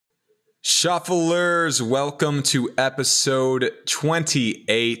Shufflers, welcome to episode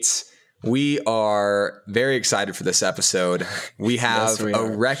 28. We are very excited for this episode. We have a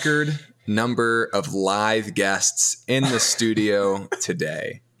record number of live guests in the studio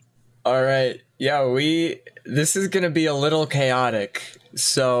today. All right. Yeah, this is going to be a little chaotic.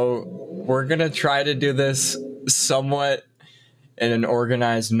 So we're going to try to do this somewhat in an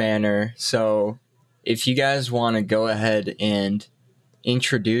organized manner. So if you guys want to go ahead and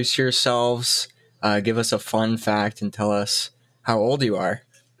introduce yourselves, give us a fun fact, and tell us how old you are.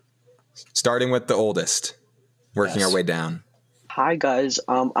 Starting with the oldest, working our way down. Hi guys,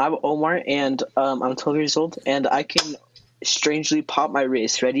 I'm Omar, and I'm 12 years old, and I can strangely pop my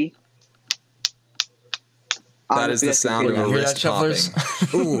wrist. Ready? That is the sound of a wrist popping.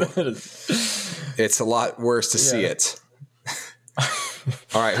 Ooh. It's a lot worse to see it.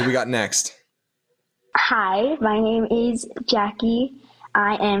 All right, who we got next? Hi, my name is Jackie.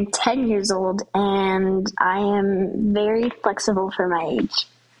 I am 10 years old, and I am very flexible for my age.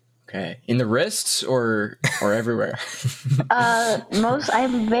 Okay. In the wrists or everywhere?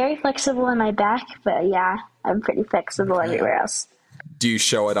 I'm very flexible in my back, but yeah, I'm pretty flexible everywhere else. Do you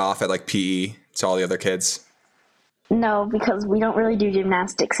show it off at like PE to all the other kids? No, because we don't really do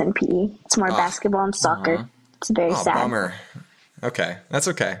gymnastics in PE. It's more basketball and soccer. It's very sad. Bummer. Okay, that's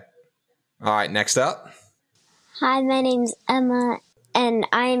okay. All right, next up. Hi, my name's Emma, and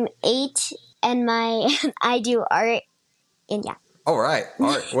I'm 8, and I do art, and yeah. All right,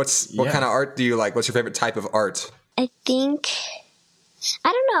 art. What kind of art do you like? What's your favorite type of art? I don't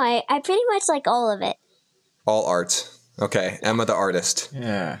know. I pretty much like all of it. All art. Okay, Emma the artist.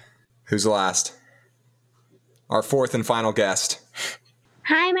 Yeah. Who's the last? Our fourth and final guest.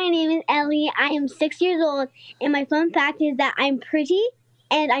 Hi, my name is Ellie. I am 6 years old, and my fun fact is that I'm pretty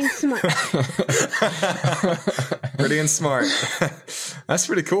and I'm smart. Pretty and smart. That's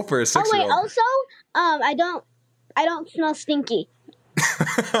pretty cool for a 6-year-old. Oh wait, also, I don't smell stinky.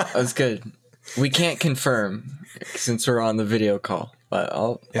 That's good. We can't confirm since we're on the video call, but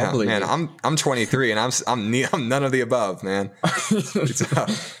I'll believe man, you. I'm 23 and I'm none of the above, man.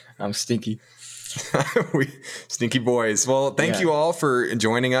 I'm stinky. Stinky boys. Well, thank you all for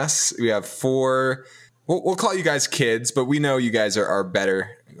joining us. We have 4. We'll call you guys kids, but we know you guys are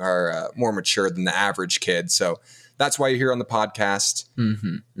better, more mature than the average kid. So that's why you're here on the podcast.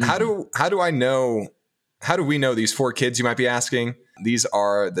 Mm-hmm. How do we know these 4 kids, you might be asking? These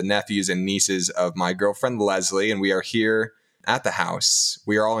are the nephews and nieces of my girlfriend, Leslie, and we are here at the house.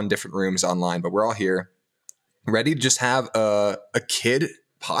 We are all in different rooms online, but we're all here ready to just have a kid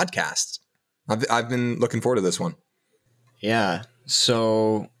podcast. I've been looking forward to this one. Yeah.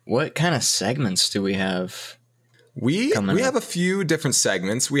 So what kind of segments do we have? We have a few different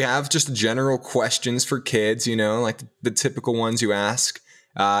segments. We have just general questions for kids, like the typical ones you ask.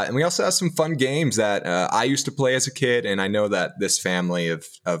 And we also have some fun games that I used to play as a kid, and I know that this family of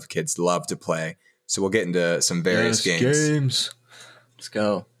kids love to play. So we'll get into some various games. Let's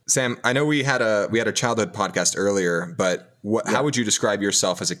go. Sam, I know we had a childhood podcast earlier, but how would you describe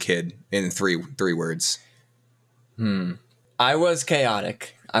yourself as a kid in three words? I was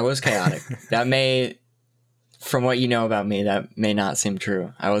chaotic. That may, from what you know about me, that may not seem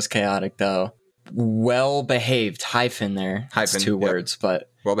true. I was chaotic, though. Well-behaved, hyphen there. It's 2 words, but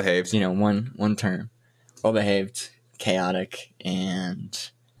well-behaved. One term. Well-behaved, chaotic, and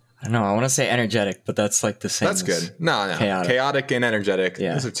I don't know. I want to say energetic, but that's like the same. That's good. No. Chaotic and energetic.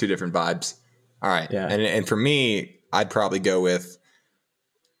 Yeah. Those are 2 different vibes. All right. Yeah. And for me, I'd probably go with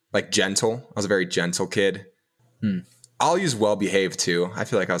like gentle. I was a very gentle kid. I'll use well-behaved too. I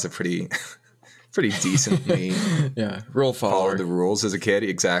feel like I was a pretty decently rule follower. Followed the rules as a kid.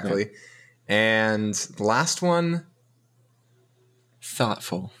 Exactly. Yeah. And the last one,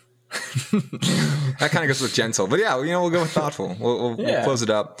 thoughtful. That kind of goes with gentle, but yeah, we'll go with thoughtful. We'll close it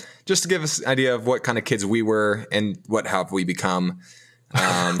up just to give us an idea of what kind of kids we were and what have we become.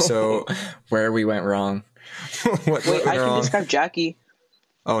 So where we went wrong. Wait, I can describe Jackie.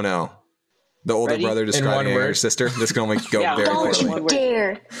 Oh no. The older brother describing your sister. This can only go very quickly. Don't you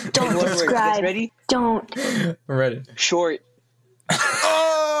dare. Don't describe. Ready? Don't. I'm ready. Short.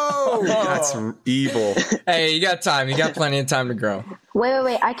 Oh, that's evil. Hey, you got time. You got plenty of time to grow.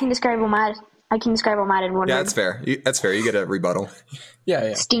 Wait. I can describe Omar in one word. Yeah, that's fair. That's fair. You get a rebuttal.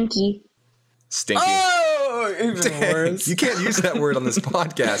 Yeah. Stinky. Oh, even worse. You can't use that word on this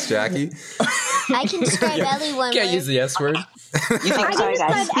podcast, Jackie. I can describe Ellie one Can't word. use the S word. I can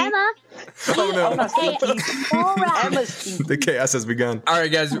describe Emma. Oh no. Emma's The chaos has begun. All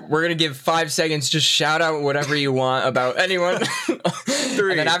right, guys, we're going to give 5 seconds. Just shout out whatever you want about anyone.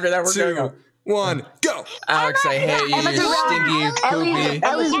 3, and then after that, we're 2, going to go. 1, go. Alex, I hate you. Emma's You around. stinky, poopy.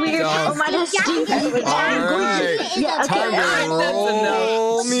 That was weird. dumb. Oh my god, stinky. All right. Yeah, Time okay. to That's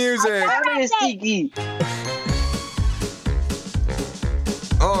roll music. Emma is stinky.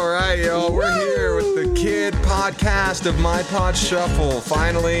 All right, y'all. We're here with the kid podcast of My Pod Shuffle.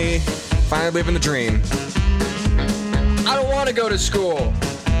 Finally living the dream. I don't want to go to school.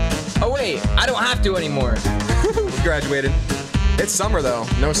 Oh, wait. I don't have to anymore. We graduated. It's summer, though.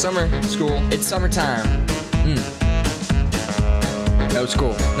 No summer school. It's summertime. No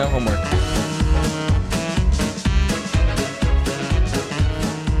school. No homework.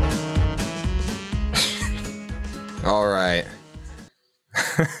 All right.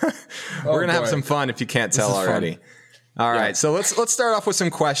 We're gonna have boy. some fun if you can't tell is fun. already. All right, so let's start off with some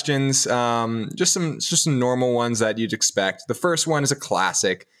questions. Just some normal ones that you'd expect. The first one is a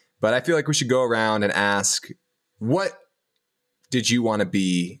classic, but I feel like we should go around and ask, what did you want to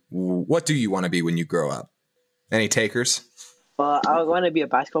be? What do you want to be when you grow up? Any takers? I want to be a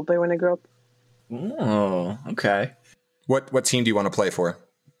basketball player when I grow up. Oh, okay. What team do you want to play for?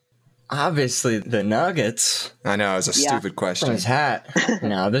 Obviously, the Nuggets. I know it's a Yeah. stupid From question. his hat.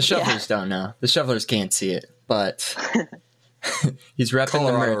 No, the Shufflers don't know. The Shufflers can't see it, but he's repping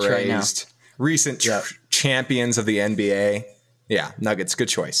the merch right now. raised, recent Yep. champions of the NBA. Yeah, Nuggets, good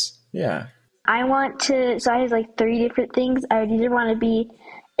choice. Yeah. I want to, so I have like 3 different things. I would either want to be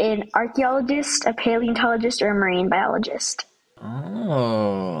an archaeologist, a paleontologist, or a marine biologist.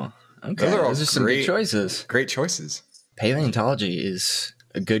 Oh, okay. Those are all Those are some great- good choices. Great choices. Paleontology is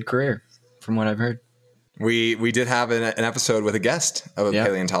a good career, from what I've heard. We did have an episode with a guest of a Yeah.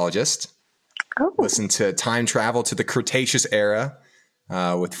 paleontologist. Oh, Listen to time travel to the Cretaceous era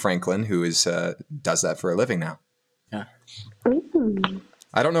with Franklin, who is does that for a living now. Yeah. ooh.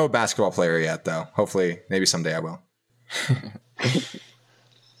 I don't know a basketball player yet, though. Hopefully, maybe someday I will.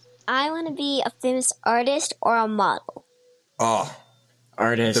 I want to be a famous artist or a model. Oh,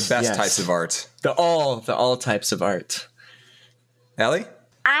 Artists. the best yes. types of art. The all types of art. Ellie?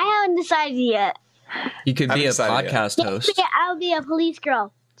 I haven't decided yet. You could be Haven't a decided yet. podcast host. Yeah, I'll be a police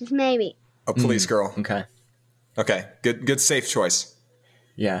girl. Just maybe. A police girl. Okay. Okay, good safe choice.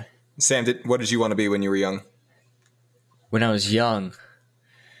 Yeah. Sam, what did you want to be when you were young? When I was young,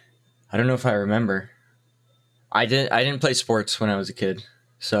 I don't know if I remember. I didn't play sports when I was a kid,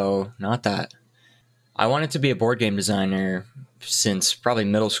 so not that. I wanted to be a board game designer since probably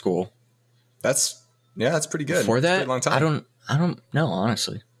middle school. That's pretty good. Before It's a that, pretty long time. I don't know,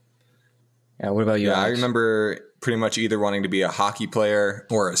 honestly. Yeah, what about you? Yeah, I Alex? remember pretty much either wanting to be a hockey player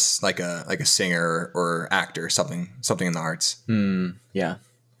or like a singer or actor, something in the arts. Yeah.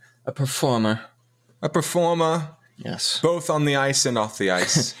 A performer. A performer, Yes. both on the ice and off the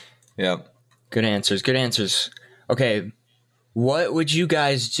ice. Yep. Good answers. Good answers. Okay. What would you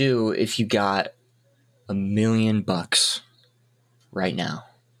guys do if you got $1 million right now?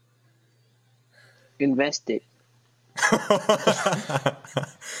 Invest it.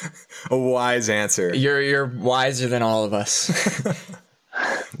 A wise answer. You're wiser than all of us.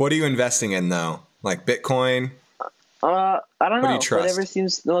 What are you investing in though? Like Bitcoin? I don't do know. you trust? Whatever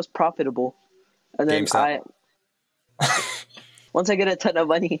seems the most profitable. And then GameStop? once I get a ton of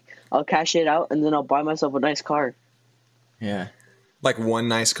money, I'll cash it out and then I'll buy myself a nice car. Yeah. Like one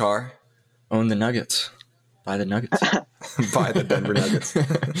nice car? Own the Nuggets. Buy the Nuggets. Buy the Denver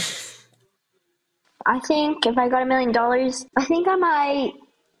Nuggets. I think if I got $1 million, I think I might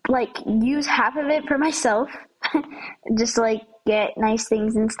like use half of it for myself, just like get nice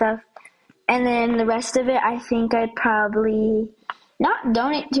things and stuff, and then the rest of it, I think I'd probably not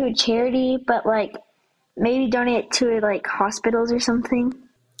donate to a charity, but like maybe donate to like hospitals or something.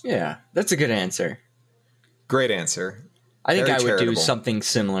 Yeah, that's a good answer. Great answer. I think Very I would do charitable. something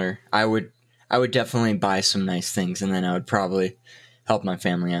similar. I would definitely buy some nice things, and then I would probably help my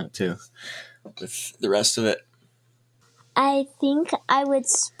family out too with the rest of it. I think I would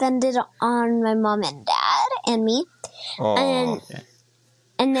spend it on my mom and dad and me, Aw.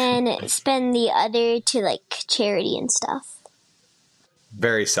 and then spend the other to like charity and stuff.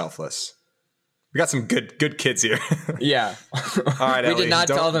 Very selfless. We got some good kids here. Yeah. All right, We Ellie, did not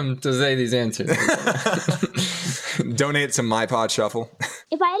don't- tell them to say these answers. Donate to My Pod Shuffle.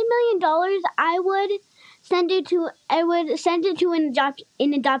 If I had $1 million, I would send it to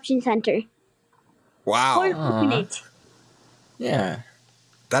an adoption center Wow. or an orphanage. Yeah.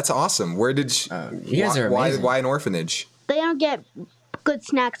 That's awesome. Where did you guys are amazing. Why an orphanage? They don't get good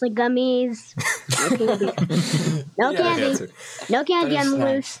snacks like gummies. No candy. Answer. No candy on the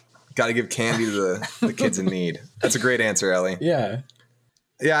snacks. loose. Got to give candy to the kids in need. That's a great answer, Ellie. Yeah.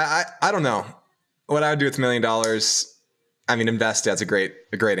 Yeah, I don't know what I would do with $1 million. I mean, invest. That's a great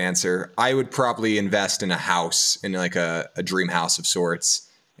answer. I would probably invest in a house, in like a dream house of sorts,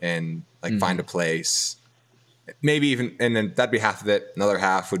 and like find a place. Maybe even, and then that'd be half of it. Another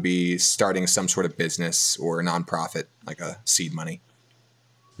half would be starting some sort of business or a nonprofit, like a seed money.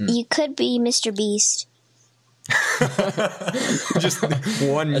 You could be Mr. Beast. Just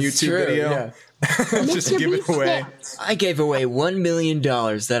one YouTube true, video. yeah. Just give it away. I gave away $1 million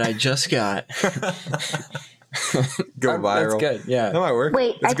that I just got. Go viral. That's good. Yeah. That might work.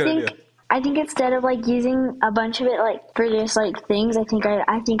 Wait, That's a good idea. I think instead of like using a bunch of it like for just like things, I think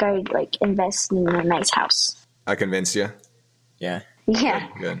I'd like invest in a nice house. I convinced you. Yeah. Yeah.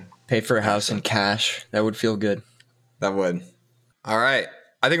 Good. Pay for a house in cash. That would feel good. That would. All right.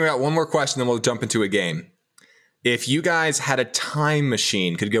 I think we got one more question, then we'll jump into a game. If you guys had a time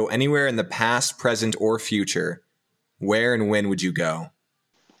machine, could go anywhere in the past, present, or future, where and when would you go?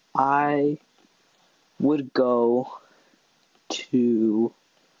 I would go to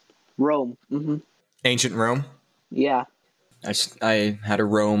Rome. Ancient Rome? Yeah. I had a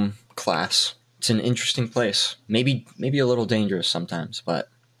Rome class. It's an interesting place. Maybe a little dangerous sometimes, but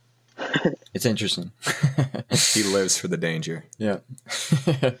it's interesting. He lives for the danger. Yeah.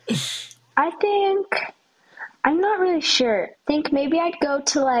 I think I'm not really sure. I think maybe I'd go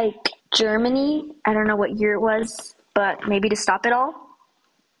to like Germany. I don't know what year it was, but maybe to stop it all.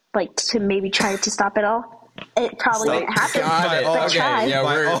 Like to maybe try to stop it all. It probably won't happen, Got it. but Okay. try. Yeah,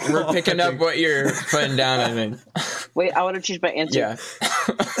 we're picking up what you're putting down, I think. Wait, I want to change my answer. Yeah.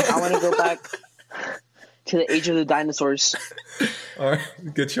 I want to go back to the age of the dinosaurs. All right.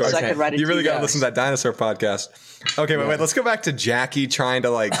 Good choice. So I could write it You really to got to listen to that dinosaur podcast. Okay, wait. Let's go back to Jackie trying to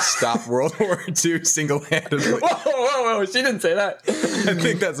like stop World War II single-handedly. Whoa. She didn't say that. I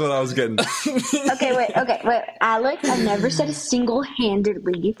think that's what I was getting. Okay, wait. Alex, I never said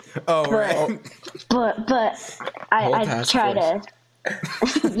single-handedly, Oh, right. but Whole I task try force.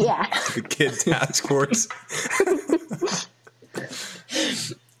 to. Yeah. The kid task force.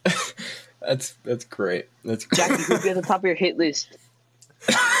 That's great. That's great. Jackie, who'd be at the top of your hit list?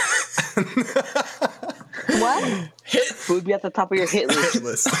 What? Who would be at the top of your hit list?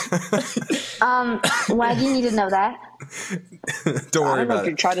 List. Why do you need to know that? Don't I worry don't know about if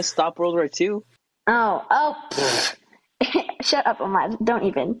you're it. trying to stop World War II. Oh. Shut up, Ahmad. Don't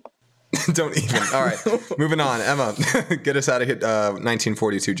even. Don't even. All right. Moving on. Emma, get us out of here.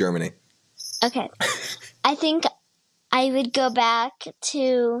 1942 Germany. Okay. I think I would go back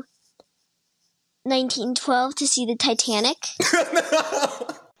to 1912 to see the Titanic.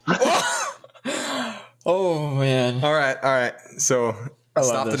 Oh man. All right. So love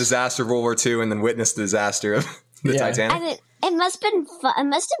stop the this. disaster of World War II and then witness the disaster of the Yeah. Titanic. And it must have been fun. It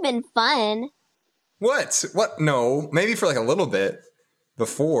must have been fun. What? No. Maybe for like a little bit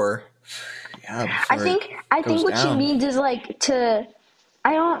before. Yeah, I think goes what she down. means is like to.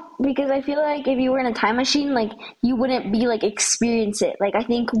 Because I feel like if you were in a time machine, like you wouldn't be like experience it. Like I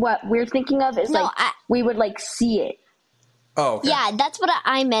think what we're thinking of is No, like we would like see it. Oh, okay. Yeah, that's what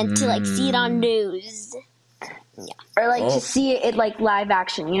I meant to like see it on news. Or like to see it like live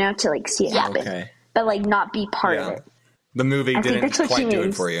action, to like see it happen. Okay. But like not be part of Yeah. it. The movie I think didn't that's what quite she do it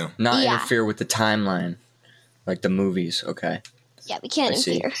means. for you. Not Yeah. interfere with the timeline, like the movies. Okay. Yeah, we can't I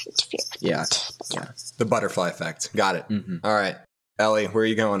see. interfere. Yeah. The butterfly effect. Got it. Mm-hmm. All right. Ellie, where are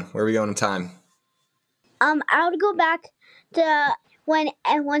you going? Where are we going in time? I would go back to when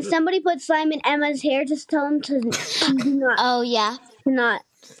somebody put slime in Emma's hair, just tell them to not. Oh yeah. Not.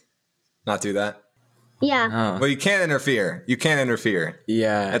 Not do that? Yeah. Oh. Well, you can't interfere. You can't interfere.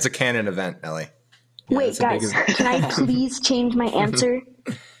 Yeah. That's a canon event, Ellie. Wait, that's a big guys, can I please change my answer?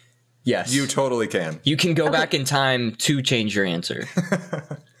 Yes. You totally can. You can go back in time to change your answer.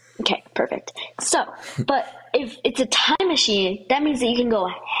 Okay, perfect. So, but if it's a time machine, that means that you can go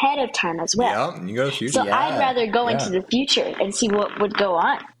ahead of time as well. Yeah, you can go to the future. So Yeah, I'd rather go yeah. into the future and see what would go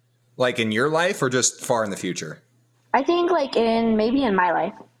on. Like in your life or just far in the future? I think like maybe in my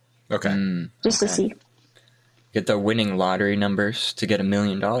life, Okay. just to see. Get the winning lottery numbers to get $1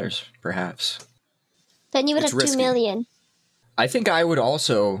 million, perhaps. Then you would It's have 2 risky. million. I think I was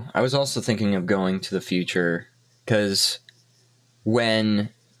also thinking of going to the future because when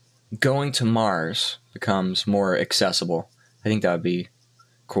going to Mars becomes more accessible, I think that would be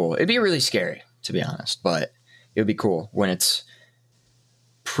cool. It'd be really scary, to be honest, but it would be cool when it's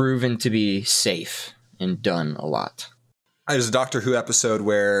proven to be safe and done a lot. There's a Doctor Who episode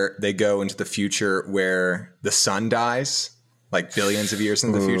where they go into the future where the sun dies, like billions of years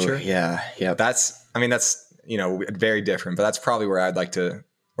into the future. Yeah, yeah. That's very different, but that's probably where I'd like to,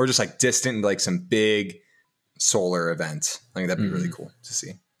 or just like distant, like some big solar event. I think that'd be really cool to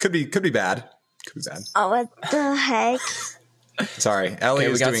see. Could be bad. Who's that? Oh, what the heck? Sorry, Ellie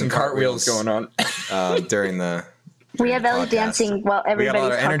Okay, is we got doing some cartwheels going on. during the. We have Ellie podcast. dancing while We got a everybody's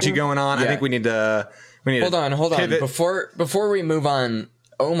lot of energy talking. going on. I Yeah. think we need to. Hold on. pivot. Before we move on,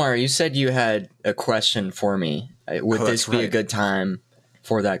 Omar, you said you had a question for me. Would Oh, this that's be a right. good time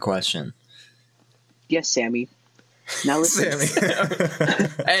for that question? Yes, Sammy. Now listen. Sammy.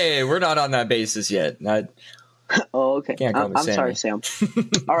 Hey, we're not on that basis yet. Oh, okay. Can't call me I'm sorry, Sam.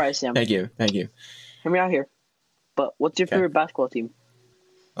 All right, Sam. Thank you. Hear me out here. But what's your favorite basketball team?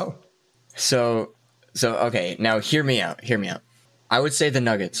 Oh, So okay, now hear me out. I would say the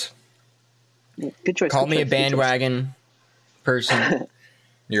Nuggets. Good choice. Call good me a choice, good choice. bandwagon person.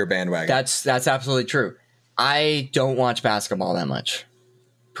 you're a bandwagon. That's absolutely true. I don't watch basketball that much.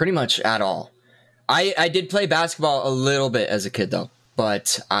 Pretty much at all. I did play basketball a little bit as a kid though,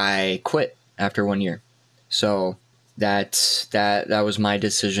 but I quit after 1 year. So that was my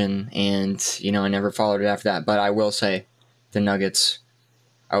decision, and I never followed it after that. But I will say the Nuggets,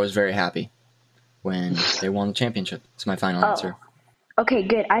 I was very happy when they won the championship. It's my final answer. Okay,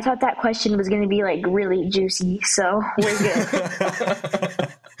 good. I thought that question was going to be like really juicy, so we're good.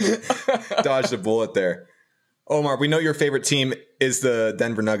 Dodged a bullet there. Omar, we know your favorite team is the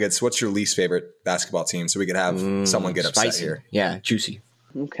Denver Nuggets. What's your least favorite basketball team? So we could have someone get upset Spicy. here. Yeah, juicy.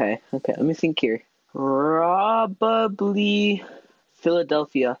 Okay. Let me think here. Probably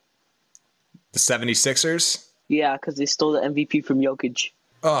Philadelphia. The 76ers? Yeah, because they stole the MVP from Jokic.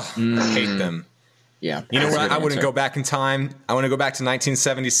 Oh, I hate them. Yeah. You know that's a what? good I wouldn't answer. go back in time. I want to go back to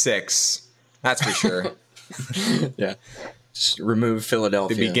 1976. That's for sure. Yeah. Just remove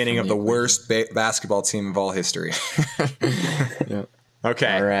Philadelphia. The beginning from of the worst basketball team of all history. Yeah.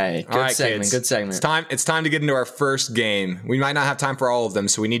 Okay. All right. Good segment. kids. Good segment. It's time to get into our first game. We might not have time for all of them,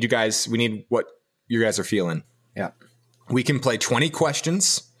 so we need what you guys are feeling. Yeah. We can play 20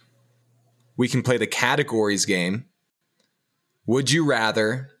 questions. We can play the categories game. Would you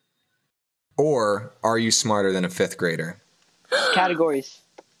rather, or are you smarter than a fifth grader? Categories.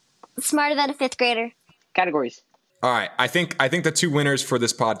 Smarter than a fifth grader. Categories. All right. I think the two winners for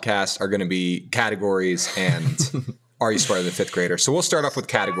this podcast are going to be categories and are you smarter than a fifth grader? So we'll start off with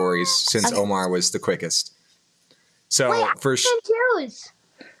categories since Omar was the quickest. So Wait, I first, didn't choose.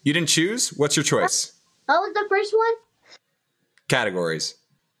 you didn't choose? What's your choice? What was the first one? Categories.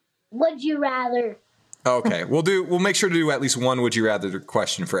 Would you rather? Okay. We'll make sure to do at least one would you rather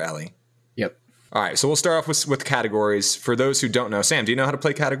question for Ellie. Yep. All right. So we'll start off with categories. For those who don't know, Sam, do you know how to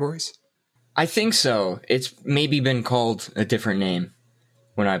play categories? I think so. It's maybe been called a different name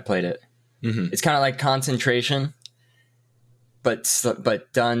when I played it. Mm-hmm. It's kind of like concentration, but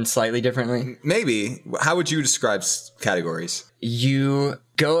done slightly differently. Maybe. How would you describe categories? You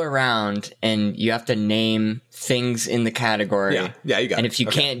go around and you have to name things in the category. Yeah, you got And it. if you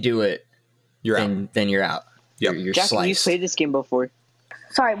Okay. can't do it, You're out. then you're out. Yep. You're Jackie, you sliced. played this game before.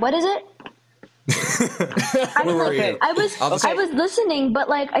 Sorry, what is it? Where were you? I was listening, but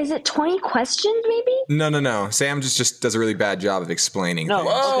like, is it 20 questions maybe? No. Sam just does a really bad job of explaining No.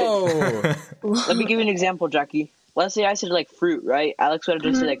 things. Whoa! Let me give you an example, Jackie. Let's say I said like fruit, right? Alex would have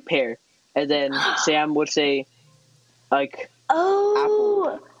just said like pear, and then Sam would say like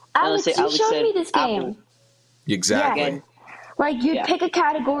Oh, Alex, say you Alex showed said me this game. apple. Exactly. again. Like you'd Yeah. pick a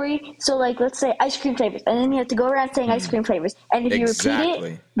category, so like let's say ice cream flavors, and then you have to go around saying ice cream flavors, and if you repeat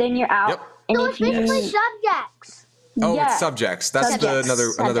Exactly. it, then you're out. Yep. And So if it's basically you subjects. Oh, Yeah. it's subjects. That's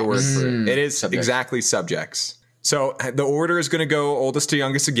Subjects. another word for it. It is Subjects. exactly subjects. So the order is going to go oldest to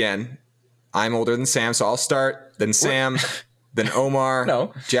youngest again. I'm older than Sam, so I'll start. Then Sam, then Omar,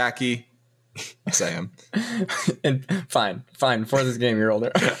 No. Jackie. Yes, I am. And fine. For this game, you're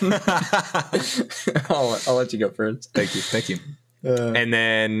older. I'll let you go first. Thank you. And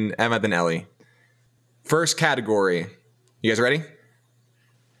then Emma, then Ellie. First category. You guys ready?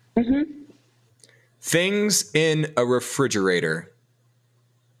 Mm-hmm. Things in a refrigerator.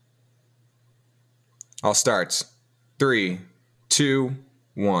 I'll start. 3, 2,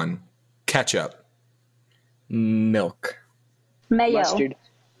 1. Ketchup. Milk. mayo. Mustard.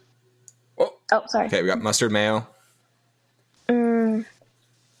 Oh, sorry. Okay, we got mustard, mayo.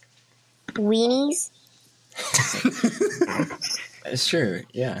 Weenies. It's true.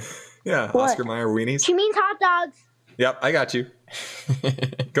 Yeah. Yeah, Oscar Mayer weenies. She means hot dogs. Yep, I got you.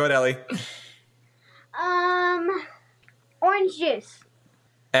 Go ahead, Ellie. Orange juice.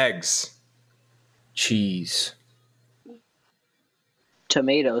 Eggs. Cheese.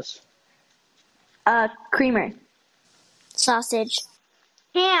 Tomatoes. Creamer. Sausage.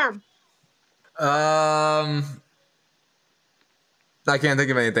 Ham. I can't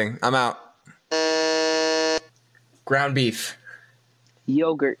think of anything. I'm out. Ground beef.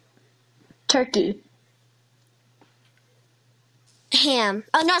 Yogurt. Turkey. Ham.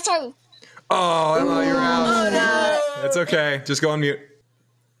 Oh, no, sorry. Oh, Emma, you're out. Oh, no. It's okay. Just go on mute.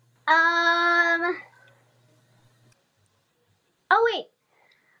 Oh wait.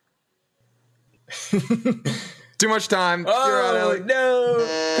 Too much time. You're out, Ellie. No.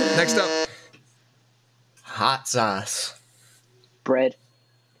 Next up. Hot sauce. Bread.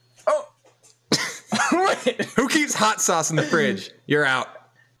 Oh. Wait. Who keeps hot sauce in the fridge? You're out.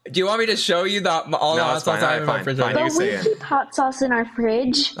 Do you want me to show you all the No, hot it's sauce fine. I have in my Fine, fridge? fine. right now? You But say we it. keep hot sauce in our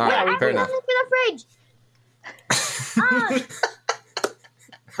fridge. All right, fair I enough. look for the fridge.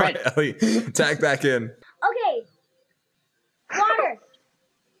 All right, Ellie, tag back in. Okay. Water.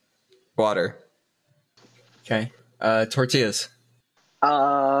 Water. Okay. Tortillas.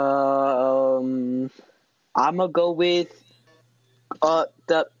 I'ma go with the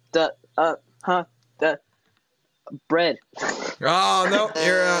bread. Oh, no,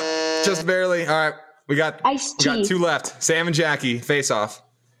 you're out. Just barely. All right, we got Iced tea. two left. Sam and Jackie, face off.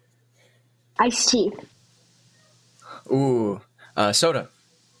 Iced tea. Ooh. Soda.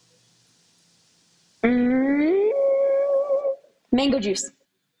 Mango juice.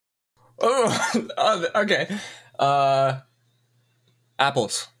 Oh, okay.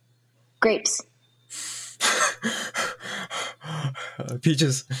 Apples. Grapes.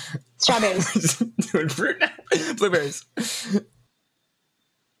 Peaches. Strawberries. Doing fruit now. Blueberries.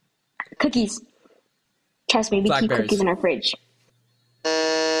 Cookies. Trust me, we keep Blackberries. cookies in our fridge.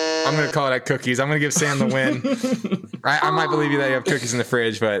 I'm going to call it at cookies. I'm going to give Sam the win. I might believe you that you have cookies in the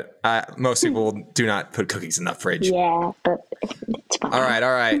fridge, but most people do not put cookies in the fridge. Yeah, but it's fine. All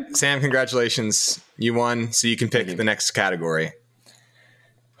right. Sam, congratulations. You won, so you can pick the next category.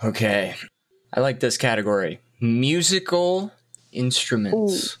 Okay. I like this category. Musical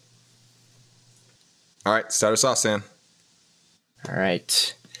instruments. All right, start us off, Sam. All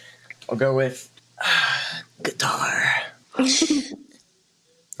right. I'll go with guitar.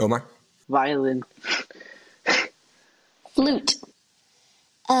 Omar? Violin. Flute.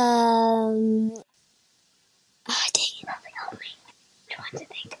 Oh, dang it. I'm trying to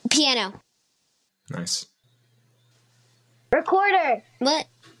think. Piano. Nice. Recorder. What?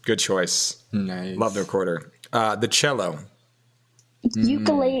 Good choice. Nice. Love the recorder. The cello.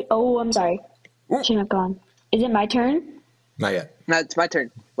 Ukulele. Oh, I'm sorry. Shouldn't have gone. Is it my turn? Not yet. No, it's my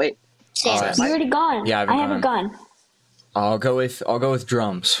turn. Wait. Sam. You already gone. Yeah, I haven't gone. I'll go with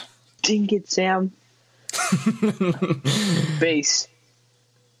drums. Ding it, Sam. Bass.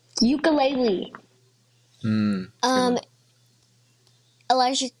 Ukulele.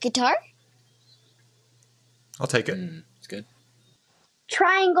 Electric guitar. I'll take it. It's good.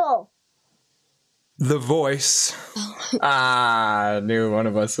 Triangle. The voice. I knew one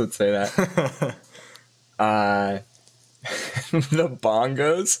of us would say that. The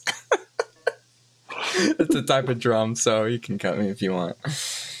bongos. It's a type of drum, so you can cut me if you want.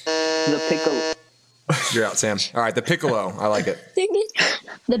 The piccolo. You're out, Sam. All right, the piccolo. I like it.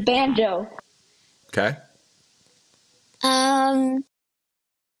 The banjo. Okay. I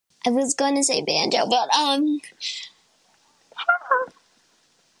was going to say banjo, but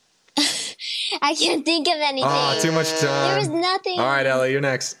I can't think of anything. Oh, too much There was time. nothing. All right, Ellie, you're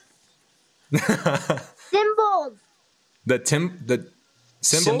next. Cymbals. the cymbals?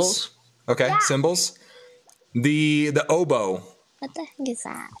 Cymbals? Okay, cymbals. The oboe. What the heck is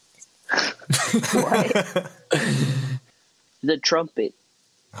that? The trumpet.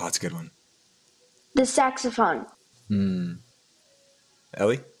 Oh, that's a good one. The saxophone.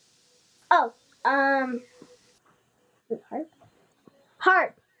 Ellie? Oh,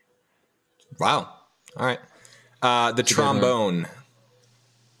 harp. Wow. All right. The trombone.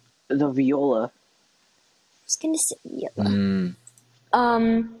 The viola. I was going to say yellow.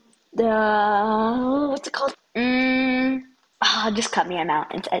 The what's it called? Just cut me. I'm out.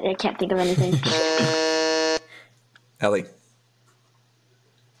 I can't think of anything. Ellie.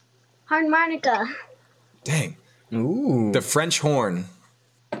 Harmonica. Dang. Ooh. The French horn.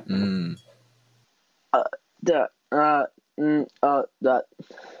 The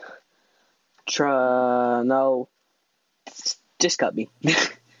no. Just cut me.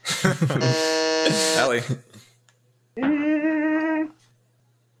 Ellie.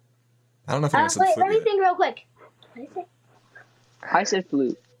 I don't know if I'm Wait, let me think real quick. What did I say? I said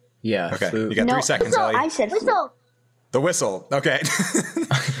flute. Yeah. Okay, flute. you got 3 seconds, Whistle. Ellie. I said flute. Whistle. The whistle. Okay.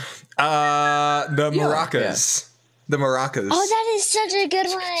 The maracas. The maracas. Oh, that is such a good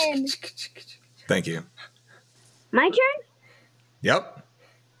one. Thank you. My turn. Yep.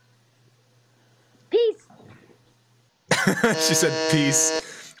 Peace. She said peace.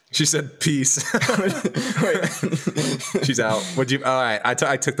 She said peace. Wait. She's out. All right.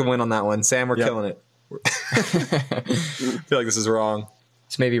 I took the win on that one. Sam, we're killing it. I feel like this is wrong.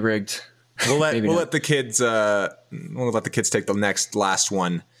 It's maybe rigged. We'll let the kids take the last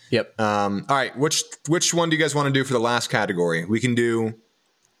one. Yep. All right. Which one do you guys want to do for the last category? We can do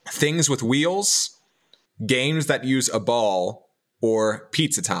things with wheels, games that use a ball, or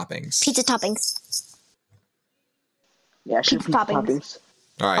pizza toppings. Pizza toppings. Yeah, Pizza toppings.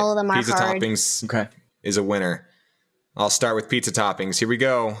 All right. All of them are pizza hard. toppings Okay. is a winner. I'll start with pizza toppings. Here we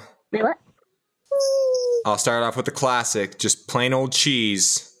go. Wait, what? I'll start off with the classic, just plain old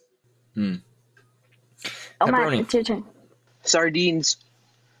cheese. Oh, Pepperoni. it's your turn. Sardines.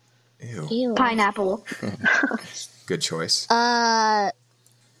 Ew. Ew. Pineapple. Good choice. Like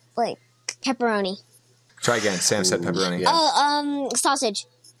pepperoni. Try again. Sam said pepperoni. Yeah. Oh, sausage.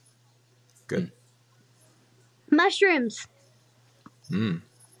 Good. Mushrooms.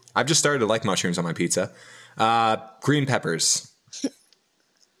 I've just started to like mushrooms on my pizza. Green peppers.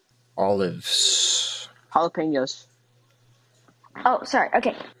 Olives. Jalapenos. Oh, sorry.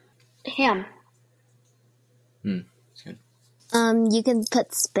 Okay. Ham. It's good. You can put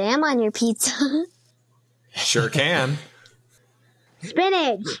Spam on your pizza. Sure can.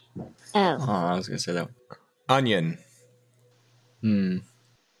 Spinach. Oh. Oh, I was gonna say that one. Onion.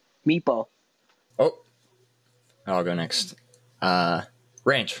 Meatball. Oh, I'll go next.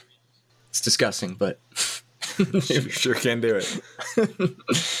 Ranch. It's disgusting, but Sure can do it.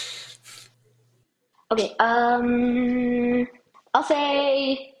 Okay. I'll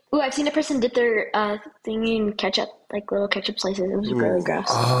say. Ooh, I've seen a person dip their thing in ketchup, like little ketchup slices. It was really gross.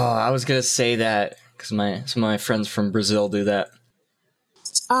 oh, I was gonna say that because some of my friends from Brazil do that.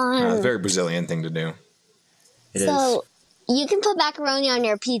 It's a very Brazilian thing to do. It is. So you can put macaroni on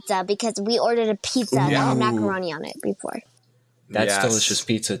your pizza because we ordered a pizza that had macaroni on it before. That's Yes. delicious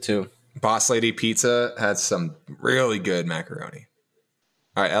pizza too. Boss Lady Pizza has some really good macaroni.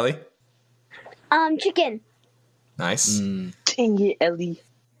 All right, Ellie. Chicken. Nice. Dang it, Ellie.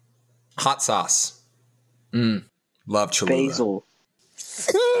 Hot sauce. Love Cholula. Basil.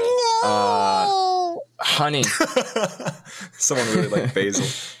 No! Honey. Someone really liked basil.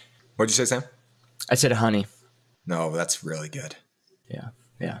 What'd you say, Sam? I said honey. No, that's really good. Yeah.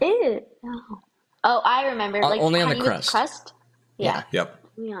 Yeah. Ew. No. Oh, I remember. Like only on the honey with crust. crust. Yeah. Yep.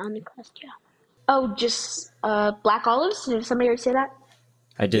 Yeah, on the crust, yeah. Oh, just black olives. Did somebody already say that?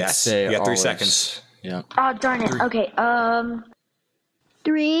 I did Yes, say you got 3 olives. seconds. Yeah. Oh, darn it. Okay.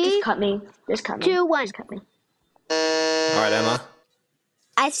 3, Just cut me. Just cut me. 2, 1. Just cut me. All right, Emma.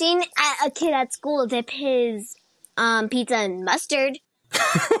 I've seen a kid at school dip his pizza in mustard.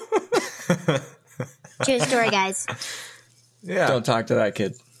 True story, guys. Yeah. Don't talk to that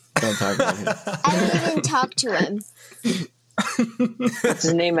kid. Don't talk to that kid. I didn't even talk to him. What's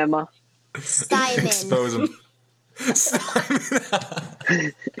his name, Emma? Simon. Expose him.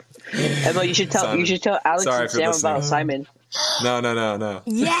 Emma, you should tell Simon. Alex Sorry and if Sam you're listening. about Simon. No.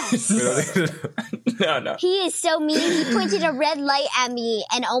 Yes. We don't need to- No. He is so mean. He pointed a red light at me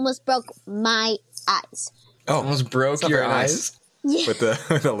and almost broke my eyes. Oh, Almost broke not your very eyes. nice. With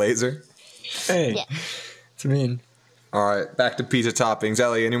the laser. Hey. Yeah. It's mean. All right, back to pizza toppings.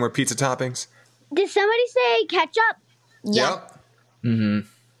 Ellie, any more pizza toppings? Did somebody say ketchup? Yeah. Yep.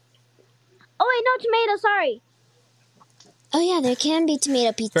 Oh, wait, no, tomato, sorry. Oh, yeah, there can be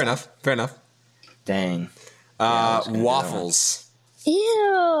tomato pizza. Fair enough. Dang. I was gonna do that Waffles.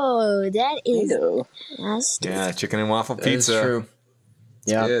 Ew, that is Ew. nasty. Yeah, chicken and waffle That is pizza. true.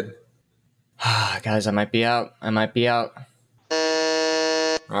 Yeah. Good. Guys, I might be out. All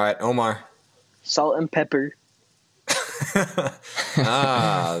right, Omar. Salt and pepper.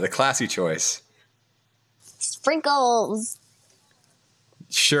 The classy choice. Sprinkles.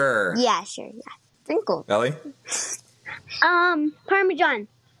 Sure. Yeah, sure, yeah. Sprinkles. Ellie? Parmesan.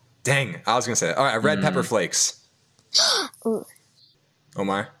 Dang, I was going to say that. All right, red pepper flakes. Ooh.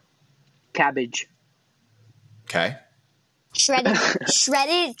 Omar? Cabbage. Okay.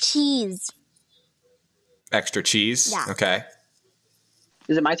 Shredded cheese. Extra cheese. Yeah. Okay.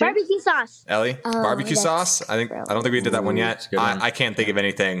 Is it my turn? Barbecue sauce. Ellie? Oh, Barbecue that's sauce? I don't think we did that one yet. that's a good one. I can't think of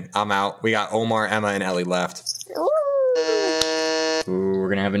anything. I'm out. We got Omar, Emma, and Ellie left. Ooh. Ooh, we're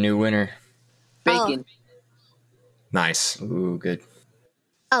gonna have a new winner. Bacon. Nice. Ooh, good.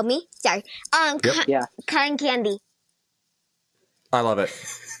 Oh, me? Sorry. Yeah. Cotton candy. I love it.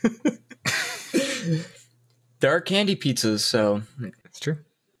 There are candy pizzas, so It's true.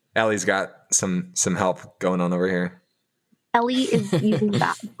 Ellie's got some help going on over here. Ellie is using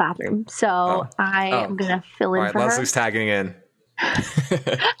the bathroom, so I am gonna fill in All right, for her. Leslie's tagging in.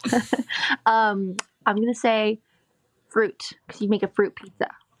 I'm gonna say fruit because you make a fruit pizza.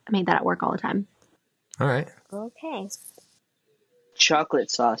 I made that at work all the time. All right. Okay. Chocolate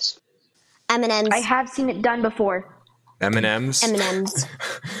sauce. M&M's. I have seen it done before. M&M's.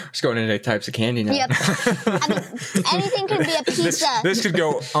 Just going into types of candy now. Yep. I mean, anything can be a pizza. This could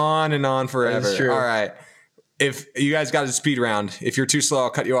go on and on forever. That's true. All right. If you guys got a speed round, if you're too slow, I'll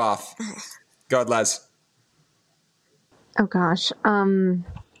cut you off. Go ahead, Les. Oh gosh.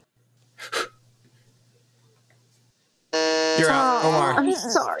 You're out. Omar. I'm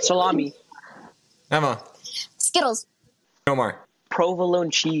sorry. Salami. Emma. Skittles. Omar. Provolone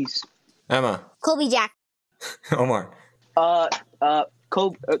cheese. Emma. Colby Jack. Omar.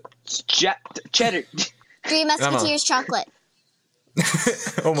 Cheddar. Three Musketeers chocolate.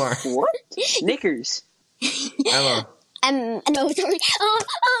 Omar. What? Snickers. Emma. No, sorry.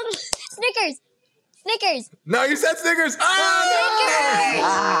 Snickers. No, you said Snickers.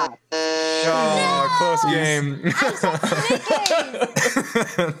 Ah! Oh, close game.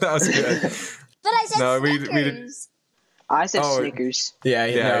 That was good. But I said No, we Snickers. I said Oh. Snickers. Yeah,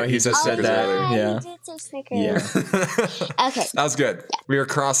 Yeah, he he just said said that. Snickers Yeah. He did say Snickers. Yeah. Okay. That was good. We were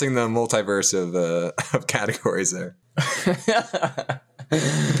crossing the multiverse of categories there.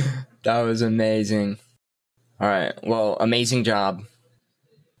 That was amazing. All right. Well, amazing job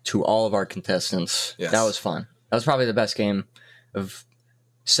to all of our contestants. Yes. That was fun. That was probably the best game of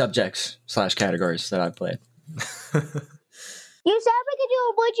subjects/categories that I've played. You said we could do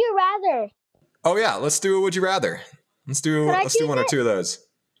a would you rather. Oh yeah, let's do a would you rather. Let's do I one or choose two of those.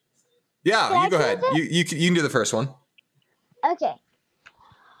 Yeah, Can I you go choose ahead. it? You can do the first one. Okay.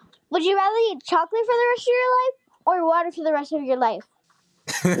 Would you rather eat chocolate for the rest of your life or water for the rest of your life?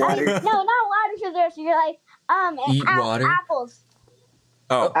 Water. No, not water for the rest of your life. Eat water? Apples.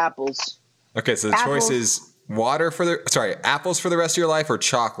 Oh, Apples. okay. So the choice is apples for the rest of your life or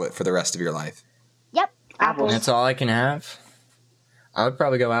chocolate for the rest of your life. Yep. Apples. That's all I can have. I would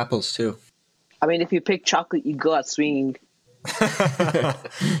probably go apples too. I mean, if you pick chocolate, you go out swinging.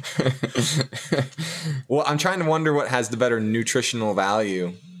 Well, I'm trying to wonder what has the better nutritional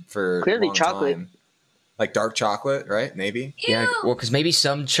value for Clearly long chocolate. time. Like dark chocolate, right? Maybe. Yeah. Well, because maybe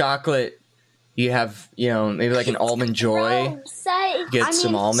some chocolate you have, maybe like an almond joy. Get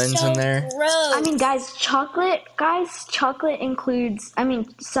some almonds in there. I mean, guys, chocolate includes. I mean,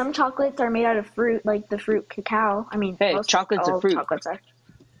 some chocolates are made out of fruit, like the fruit cacao. I mean, Hey, most chocolate's a all fruit. Chocolates are.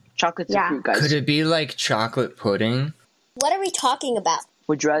 Chocolate's Yeah. a fruit, guys. Could it be like chocolate pudding? What are we talking about?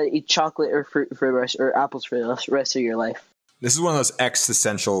 Would you rather eat chocolate or fruit for the rest, or apples for the rest of your life? This is one of those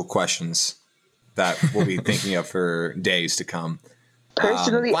existential questions that we'll be thinking of for days to come.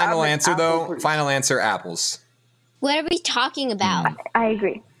 Personally, Final I'm an answer apple though. person. Final answer: apples. What are we talking about? I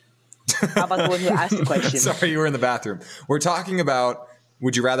agree. How about the one who asked the question? Sorry, you were in the bathroom. We're talking about: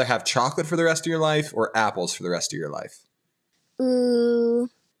 would you rather have chocolate for the rest of your life or apples for the rest of your life? Ooh,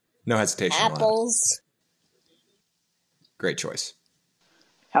 No hesitation. allowed. apples. Great choice.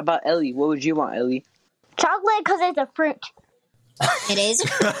 How about Ellie? What would you want, Ellie? Chocolate because it's a fruit. It is.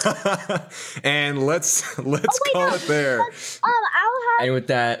 And let's call it there. I'll have And with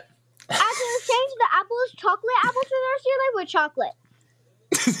that, after change the apples, chocolate apples for the rest of your life with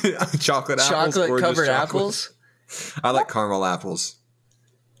chocolate. Chocolate apples. chocolate or just covered chocolate? apples. I like caramel apples.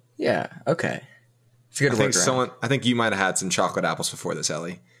 Yeah. Okay. It's a good I think you might have had some chocolate apples before this,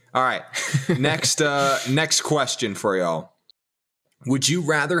 Ellie. All right. Next question for y'all. Would you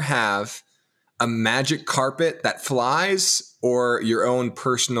rather have a magic carpet that flies or your own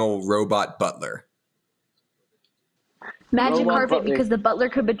personal robot butler? Magic Robot carpet butler. because the butler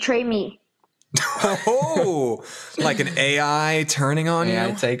could betray me. Oh, like an AI turning on Yeah,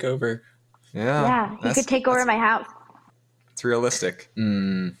 you? take over. Yeah, he could take over my house. It's realistic.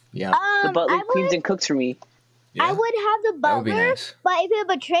 Yeah. The butler I cleans would, and cooks for me. Yeah. I would have the That would be butler, nice. but if it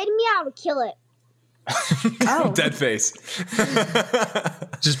betrayed me, I would kill it. Oh, Dead face.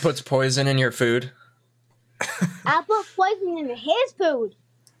 Just puts poison in your food. I put poison in his food.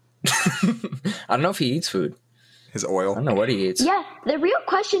 I don't know if he eats food. His I oil. don't know what he eats. yeah. The real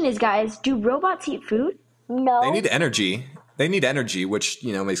question is, guys, do robots eat food? No. They need energy. Which,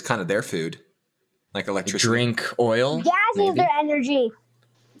 makes kind of their food. Like electricity. Drink oil. Gas is maybe. their energy.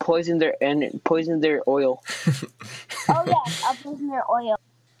 Poison their oil. Oh yes, I'll poison their oil.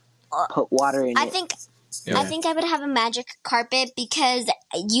 Put water in I it. think Yeah. I think I would have a magic carpet because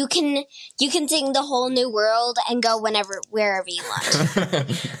you can sing the whole new world and go wherever you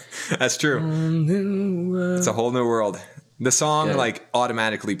want. That's true. It's a whole new world. The song Yeah.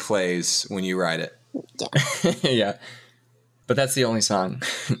 automatically plays when you write it. Yeah. But that's the only song.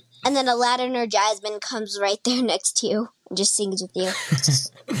 And then Aladdin or Jasmine comes right there next to you and just sings with you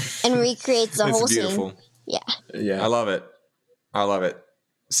and recreates the whole It's beautiful. scene. Yeah. Yeah. I love it.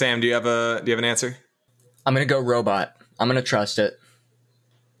 Sam, do you have an answer? I'm gonna go robot. I'm gonna trust it.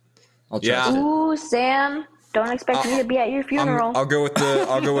 I'll trust it. Ooh, Sam, don't expect me to be at your funeral. I'll go with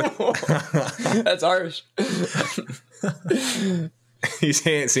That's harsh. He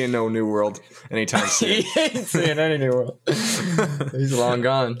ain't seeing no New World anytime soon. He ain't seeing any New World. He's long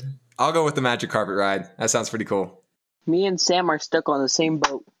gone. I'll go with the magic carpet ride. That sounds pretty cool. Me and Sam are stuck on the same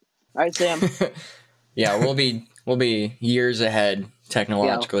boat. All right, Sam. Yeah, we'll be years ahead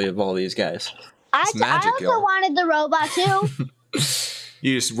technologically of all these guys. It's magic, I also yo. wanted the robot too.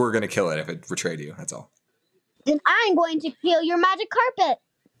 You just were gonna kill it if it betrayed you. That's all. Then I'm going to kill your magic carpet.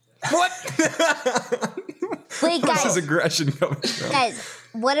 What? Wait, Where's guys, this aggression coming from? guys,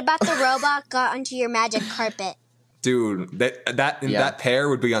 what about the robot got onto your magic carpet? Dude, that pair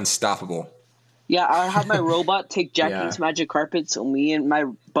would be unstoppable. Yeah, I'll have my robot take Jackie's magic carpet so me and my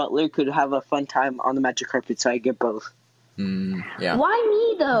butler could have a fun time on the magic carpet so I get both. Yeah. Why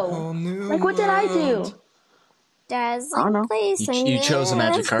me though? Like, what did I do? Does I don't know. place You chose the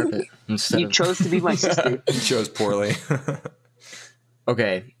magic carpet instead You of... chose to be my sister. You chose poorly.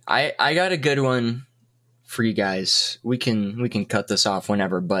 Okay, I got a good one for you guys. We can cut this off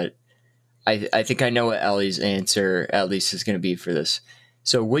whenever, but I think I know what Ellie's answer at least is going to be for this.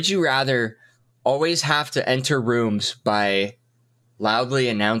 So, would you rather always have to enter rooms by loudly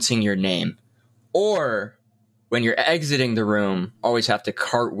announcing your name, or when you're exiting the room, always have to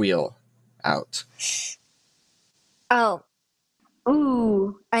cartwheel out? Oh,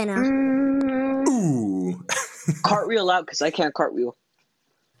 Ooh. I know. Ooh. Cartwheel out because I can't cartwheel.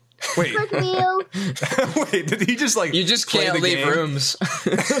 Wait. Cartwheel. Wait, did he just like You just play can't the leave game? rooms.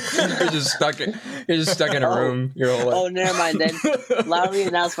 You're just stuck in a room your whole life. Oh, never mind then. Loudly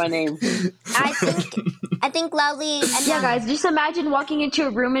announce my name. I think loudly. And Yeah, guys, just imagine walking into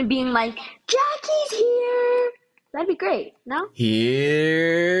a room and being like, Jackie's here. That'd be great, no?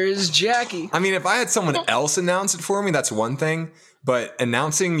 Here's Jackie. I mean, if I had someone else announce it for me, that's one thing. But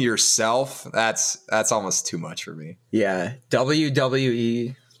announcing yourself, that's almost too much for me. Yeah,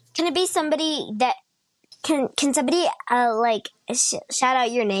 WWE. Can it be somebody that can somebody shout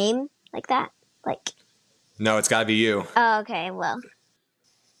out your name like that? Like, No, it's gotta be you. oh, okay, well,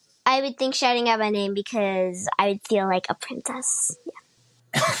 I would think shouting out my name because I would feel like a princess.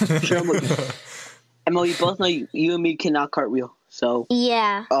 Emma, we both know you and me cannot cartwheel. So,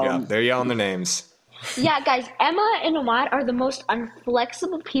 Yeah. Yeah, they're yelling their names. Yeah, guys, Emma and Ahmad are the most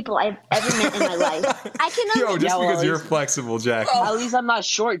unflexible people I've ever met in my life. I can Yo, only, just Yeah, well, because at you're least- flexible, Jack. at least I'm not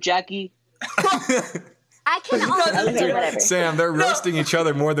short, Jackie. I can only Okay, whatever. Sam, they're roasting each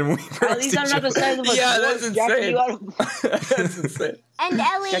other more than we roast At least I'm each not the other. size of a Yeah, dwarf, that's Jackie. insane. You gotta- That's insane. and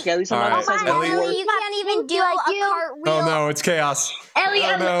Ellie. Jackie, at least I'm All not right. the size of a Ellie. dwarf. You can't even do like a you. cartwheel. Oh no, it's chaos. Ellie,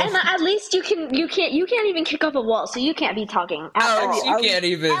 Oh, no. Emma, at least you can't even kick off a wall, so you can't be talking. Alex, you can't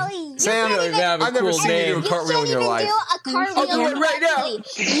even. Ellie, you Sam, can't even, have a I've never cool seen you do name. a cartwheel can't in your even life. do a cartwheel. I'll do it right now.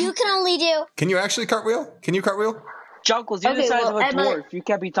 correctly. You can only do. Can you actually cartwheel? Can you cartwheel? Junkles, you're the Okay, size well, of a Emma- dwarf. You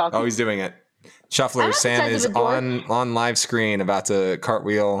can't be talking. Oh, he's doing it. Shuffler, I'm Sam the size is of a dwarf. on live screen about to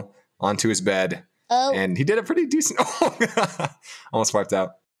cartwheel onto his bed. Oh, And he did a pretty decent. Oh, almost wiped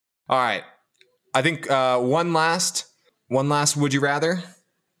out. All right. I think one last would you rather?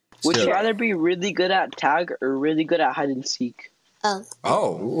 Would you rather be really good at tag or really good at hide and seek? oh.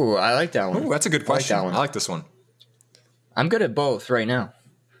 Oh, Ooh, I like that one. ooh, that's a good question. that one. I like this one. I'm good at both right now.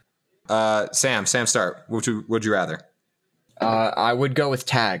 Sam, start. Would you rather? I would go with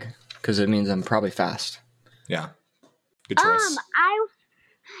tag because it means I'm probably fast. Yeah. Good choice. I would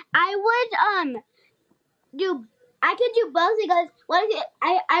I could do both because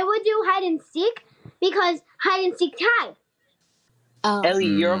I would do hide and seek because hide and seek tag. Oh. Ellie,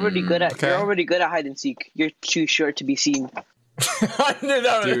 you're already good at okay. hide and seek. You're too short to be seen. I knew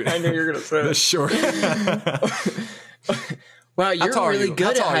that. Dude. I knew you were gonna say The that. short. Wow, How you're tall are really you? good How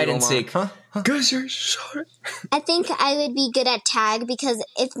at tall are you, hide and Omar? seek. Huh? Because you're short. I think I would be good at tag because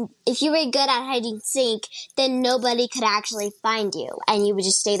if you were good at hide and seek, then nobody could actually find you, and you would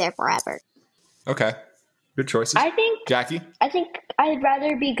just stay there forever. Okay. Good choices. I think Jackie? I'd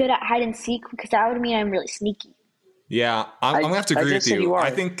rather be good at hide and seek because that would mean I'm really sneaky. Yeah, I'm gonna have to I agree just with said you. you are.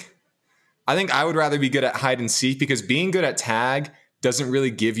 I think I would rather be good at hide and seek because being good at tag doesn't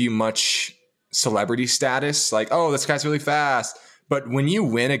really give you much celebrity status. Like, oh, this guy's really fast. But when you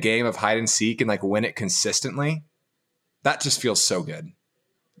win a game of hide and seek and like win it consistently, that just feels so good.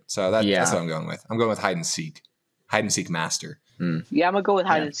 So that's what I'm going with. I'm going with hide and seek master. Yeah, I'm gonna go with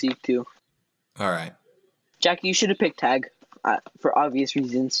hide and seek too. All right. Jackie, you should have picked tag for obvious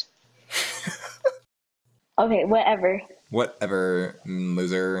reasons. Okay, whatever. Whatever,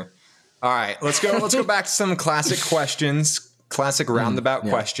 loser. All right, let's go back to some classic questions. classic roundabout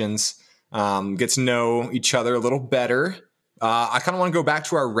questions. Get to know each other a little better. I kind of want to go back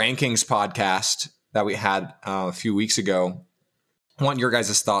to our rankings podcast that we had a few weeks ago. I want your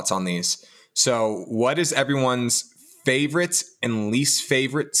guys' thoughts on these. So what is everyone's favorite and least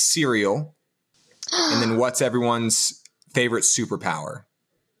favorite cereal? And then what's everyone's favorite superpower?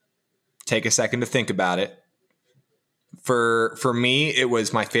 Take a second to think about it. For me, it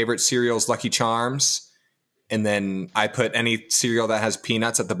was my favorite cereal's Lucky Charms. And then I put any cereal that has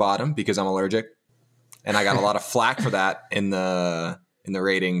peanuts at the bottom because I'm allergic. And I got a lot of flack for that in the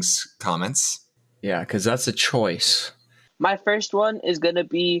ratings comments. Yeah, because that's a choice. My first one is gonna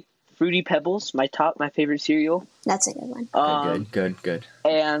be Fruity Pebbles, my favorite cereal. That's a good one. Good.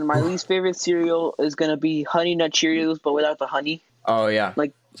 And my least favorite cereal is gonna be Honey Nut Cheerios, but without the honey. Oh yeah,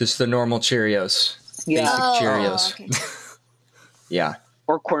 Like just the normal Cheerios. yeah, Basic Cheerios. Okay. Yeah.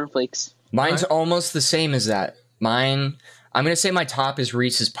 or cornflakes. Mine's almost the same as that. I'm going to say my top is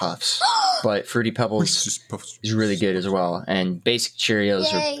Reese's Puffs, but Fruity Pebbles is really good as well. And basic Cheerios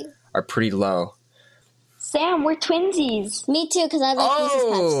Yay. are pretty low. Sam, we're twinsies. Me too, because I like Reese's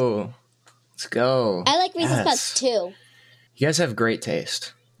Puffs. Oh, let's go. I like Reese's Yes. Puffs too. You guys have great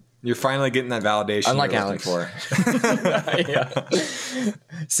taste. You're finally getting that validation Unlike you're looking Alex. for. Yeah.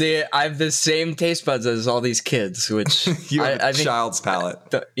 See, I have the same taste buds as all these kids, which You have I a think, child's palate.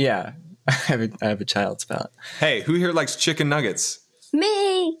 yeah, I have a child's palate. Hey, who here likes chicken nuggets?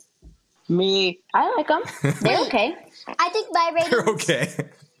 Me. Me, I like them. They're okay. I think my ratings. They're okay.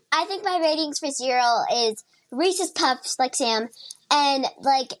 I think my ratings for cereal is Reese's Puffs, like Sam, and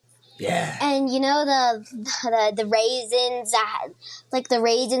like, Yeah. and you know the raisins that like the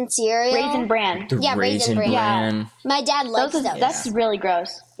raisin cereal. Raisin Bran. The Yeah, Raisin Bran. Bran. My dad likes those. That's really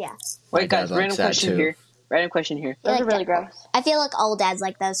gross. Yeah, wait dad guys, likes random that question too. here. Random question here. Those like are really that. gross. I feel like all dads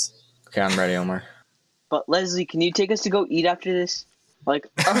like those. Okay, I'm ready, Omar. But Leslie, can you take us to go eat after this? Like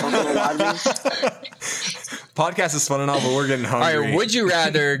Buffalo Wild Wings? Podcast is fun and all, but we're getting All hungry. right, would you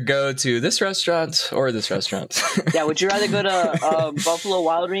rather go to this restaurant or this restaurant? Yeah, would you rather go to Buffalo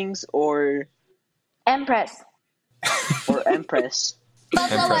Wild Wings or Empress. Empress?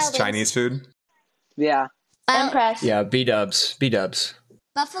 Buffalo Empress Wild Wings. Chinese food? Yeah. Empress. Yeah, B-dubs.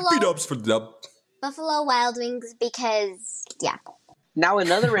 Buffalo B-dubs for the dub. Buffalo Wild Wings because yeah. Now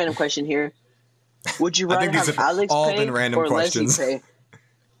another random question here. Would you I rather think these have have Alex all pay been random or questions. Leslie pay?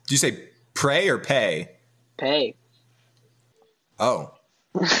 Do you say pray or pay? Pay. Oh.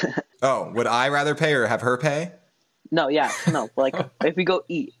 Oh, would I rather pay or have her pay? No, yeah, no. Like if we go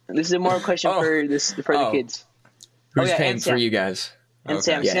eat, this is a more question Oh. for the Oh. kids. Who's yeah, paying and for Sam. you guys? And Okay.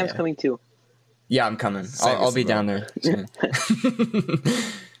 Sam, Yeah, Sam's yeah. coming too. Yeah, I'm coming. Same I'll as be the down there soon.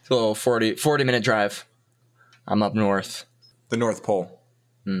 It's a little 40-minute drive. I'm up north. The North Pole.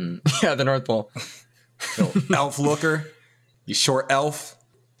 Yeah, the North Pole. Little elf looker. You short elf.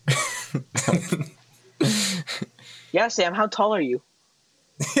 Yeah, Sam, how tall are you?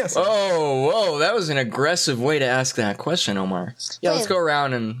 Yes. Oh, whoa, that was an aggressive way to ask that question, Omar. Yeah, let's go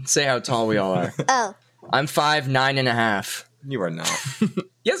around and say how tall we all are. Oh, I'm 5'9.5". You are not.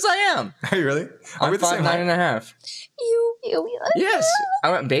 Yes, I am. Are you really? Are I'm we the same height? 5'9.5". Yes, I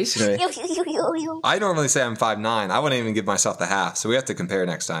went basically. I normally say I'm 5'9". I wouldn't even give myself the half, so we have to compare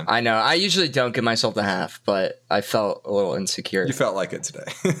next time. I know. I usually don't give myself the half, but I felt a little insecure. You felt like it today.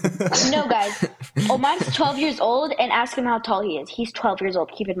 No, guys. Omar's 12 years old, and ask him how tall he is. He's 12 years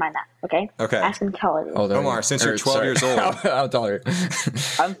old. Keep in mind that, okay? Okay. Ask him how tall he is. Oh, there Omar, you go. since you're Or, 12 sorry. years old. How tall are you?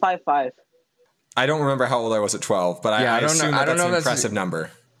 I'm 5'5". I don't remember how old I was at 12, but Yeah, I I don't know- assume I that don't that's know an if that's- impressive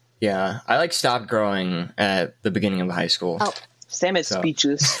number. Yeah, I stopped growing at the beginning of high school. Oh. Sam is So.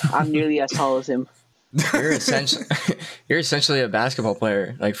 speechless. I'm nearly as tall as him. You're essentially a basketball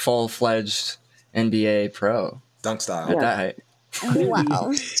player, like full-fledged NBA pro Dunk style. at that height.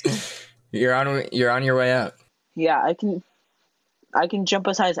 wow. You're on your way up. Yeah, I can jump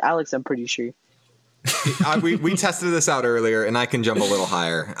as high as Alex, I'm pretty sure. We tested this out earlier, and I can jump a little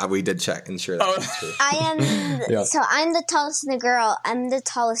higher. We did check and sure that's true. I am Yeah. so I'm the tallest in the girl. I'm the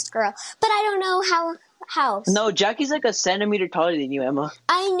tallest girl, but I don't know how. No, Jackie's like a centimeter taller than you, Emma.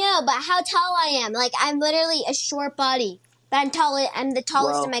 I know, but how tall I am? Like I'm literally a short body, but I'm tall. I'm the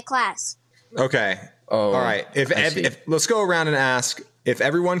tallest Well. in my class. Okay. Oh, All right. I see. If let's go around and ask if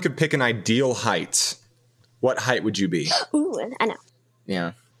everyone could pick an ideal height, what height would you be? Ooh, I know.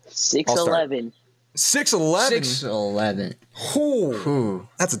 Yeah. 6'11". 6'11". 6'11". Ooh, Ooh.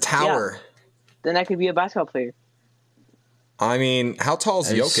 that's a tower. Then I could be a basketball player. I mean, how tall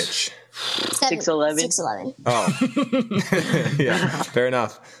is Nice. Jokic? 6'11". 6'11". Oh. Yeah, fair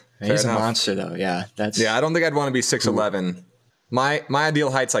enough. Fair He's a enough. monster, though. Yeah, that's. Yeah, I don't think I'd want to be 6'11". My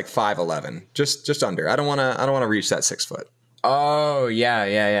ideal height's like 5'11", just under. I don't want to reach that 6 foot. Oh,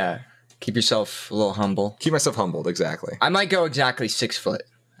 yeah. Keep yourself a little humble. Keep myself humbled, exactly. I might go exactly 6 foot,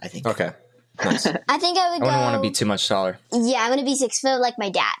 I think. Okay, nice. I think I would I go. wouldn't want to be too much taller. Yeah, I'm gonna be 6 foot like my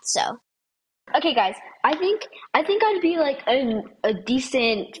dad. So Okay, guys. I think I'd be like a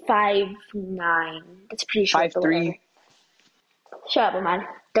decent 5'9". That's pretty short. but 5'3". whatever. Shut up, man.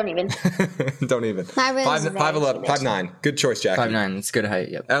 Don't even. Don't even. My room is very 5'11", 5'9". Good choice, Jackie. 5'9". That's good height.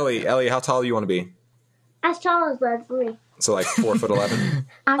 Yep. Ellie, how tall do you want to be? As tall as Leslie. So like 4'11".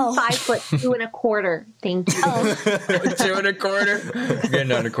 I'm Oh. 5'2.25". Thank you. oh, 2 1/4. Getting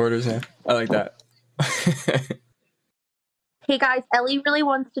down to quarters now. I like that. Hey guys, Ellie really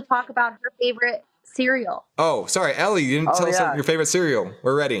wants to talk about her favorite cereal. Oh, sorry, Ellie, you didn't tell us yeah. your favorite cereal.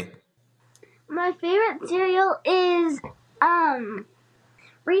 We're ready. My favorite cereal is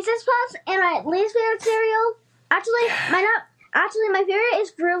Reese's Puffs, and my least favorite cereal my favorite is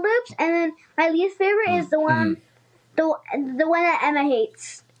Fruit Loops, and then my least favorite is the one that Emma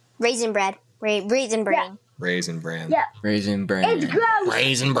hates. Raisin bread. Raisin brain. Raisin Bran. Yeah. Raisin brain. It's gross.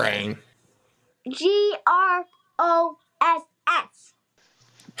 Raisin Brain. GROSS.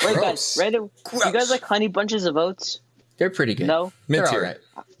 Wait, Gross. guys, right? You guys like Honey Bunches of Oats? They're pretty good. No, They're Mid-tier. all right.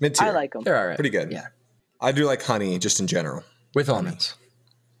 Mid-tier. I like them. They're all right. Pretty good. Yeah. I do like honey just in general. With almonds.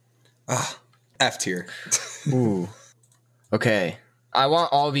 F tier. Ooh. Okay. I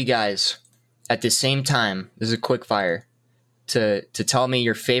want all of you guys at the same time. This is a quick fire to tell me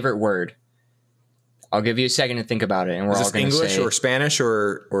your favorite word. I'll give you a second to think about it, and we're Is all this going to English say or Spanish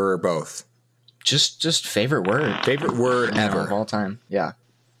or both? just favorite word. Favorite word Ever of ever. all time. Yeah.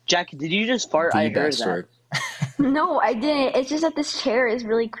 Jackie, did you just fart? The I heard best that. word. No, I didn't. It's just that this chair is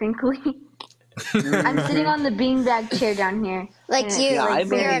really crinkly. I'm sitting on the beanbag chair down here. Like Yeah. you. Yeah, I You're a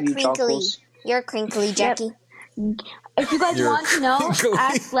believe you, crinkly. Chuckles. You're crinkly, Jackie. If you guys You're want to know, crinkly.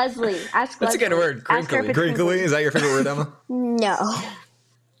 ask Leslie. Ask That's a Leslie. good word, Ask her if crinkly. it's Crinkly, is that your favorite word, Emma? No.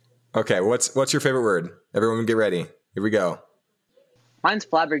 Okay, what's your favorite word? Everyone get ready. Here we go. Mine's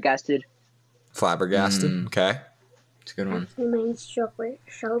flabbergasted. Flabbergasted. Okay. It's a good one. My name's Shelbert.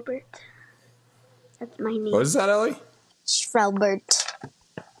 That's my name. What is that, Ellie? Schraubert.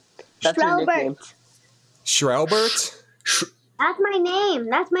 That's your nickname. Schraubert? That's my name.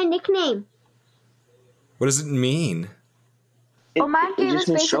 That's my nickname. What does it mean? Well, Matt gave us just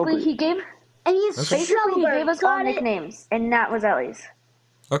means basically, Shelbert. he gave And he's basically he Shelbert. gave us all Got it? nicknames, and that was Ellie's.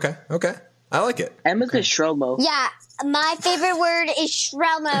 Okay. I like it. Emma's a Shromo. Yeah, my favorite word is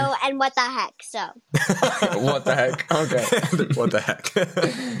Shrelmo and what the heck, so. What the heck? Okay. What the heck?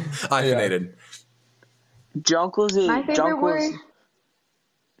 Hyphenated. Jonkles is My favorite word.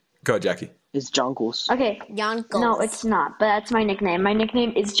 Go, Jackie. is Jonkles. Okay. Yonkles. No, it's not, but that's my nickname. My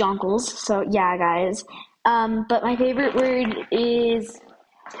nickname is Jonkles, so yeah, guys. But my favorite word is,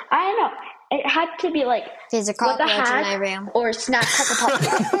 I don't know. It had to be like There's a what the cockroach in my heck room. or snap crackle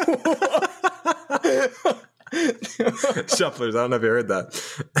pop. Shufflers, I don't know if you heard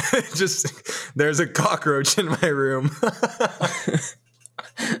that. Just, there's a cockroach in my room. What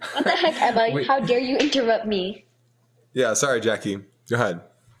the heck, Emma? Wait. How dare you interrupt me? Yeah, sorry, Jackie. Go ahead.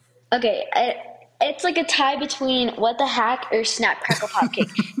 Okay, it's like a tie between what the heck or snap crackle pop cake.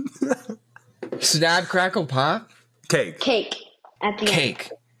 Snap, crackle, pop? Cake. Cake at the end.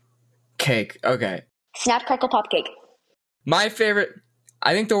 Cake. Okay. Snap crackle pop cake. My favorite,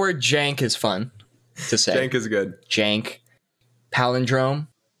 I think the word jank is fun to say. Jank is good. Jank. Palindrome.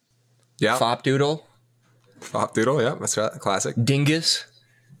 Yeah. Fop doodle. Fop doodle, yeah, that's right. Classic. Dingus.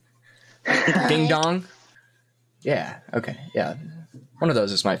 Ding dong. Yeah. Okay. Yeah. One of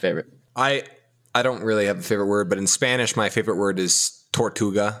those is my favorite. I don't really have a favorite word, but in Spanish, my favorite word is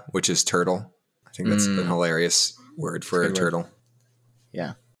tortuga, which is turtle. I think that's a hilarious word for a good word. turtle.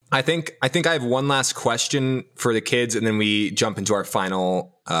 Yeah. I think I have one last question for the kids, and then we jump into our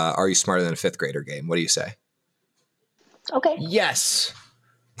final Are You Smarter Than a Fifth Grader game. What do you say? Okay. Yes.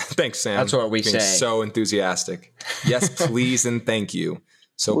 Thanks, Sam. That's what we Being say. So enthusiastic. Yes, please, and thank you.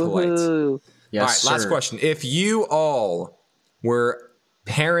 So polite. Woohoo. Yes. All right, last sir. question. If you all were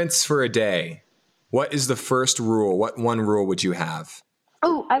parents for a day, what is the first rule? What one rule would you have?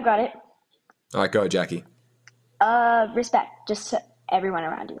 Oh, I've got it. All right, go, Jackie. Respect. Just to everyone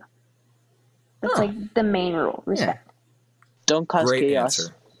around you. That's like the main rule. Respect. Don't cause Great chaos.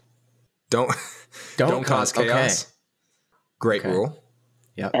 answer. Don't cause chaos. Okay. Great Okay. rule.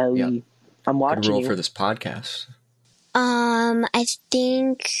 Yep. Ellie, Yep. I'm Good watching rule you. for this podcast. I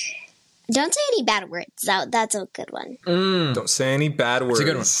think. Don't say any bad words. That's a good one. Don't say any bad words. a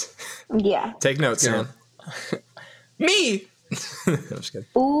good one. Yeah. Take notes, Good Sam. Me. I'm just kidding.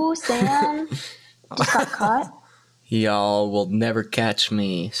 Ooh, Sam. Just got caught. Y'all will never catch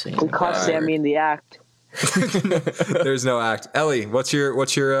me saying We caught bad Sammy in the act. There's no act. Ellie, what's your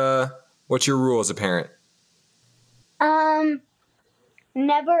rule as a parent?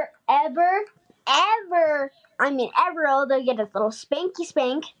 Never, ever, ever. They'll get a little spanky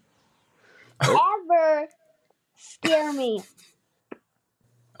spank. Ever scare me.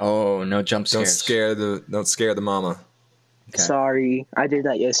 Oh, no jump Don't scares. scare the mama. Okay. Sorry, I did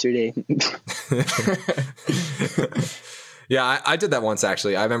that yesterday. Yeah, I did that once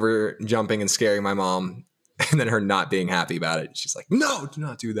actually. I remember jumping and scaring my mom, and then her not being happy about it. She's like, "No, do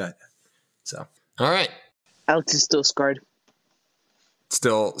not do that." So, all right, Alex is still scarred.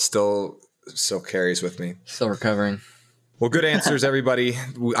 still carries with me. Still recovering. Well, good answers, everybody.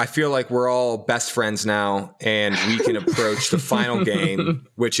 I feel like we're all best friends now, and we can approach the final game,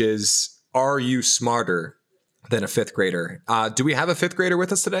 which is: Are you smarter than a fifth grader? Do we have a fifth grader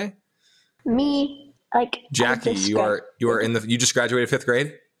with us today? Me, like Jackie, you just graduated fifth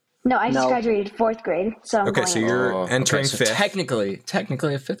grade. No, I just No. graduated 4th grade, so I'm Okay, going so in. you're entering so fifth.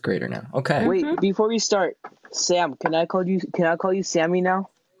 technically a fifth grader now. Okay. Wait, before we start, Sam, can I call you Sammy now?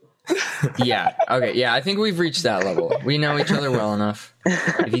 Yeah. Okay. Yeah. I think we've reached that level. We know each other well enough.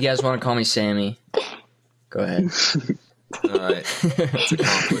 If you guys want to call me Sammy, go ahead. All right, it's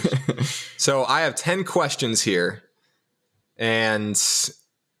accomplished. So I have 10 questions here, and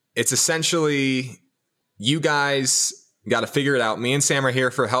it's essentially you guys got to figure it out. Me and Sam are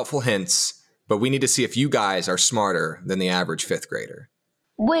here for helpful hints, but we need to see if you guys are smarter than the average fifth grader.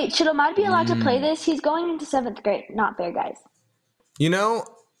 Wait, should Ahmad be allowed to play this? He's going into 7th grade. Not fair, guys. You know,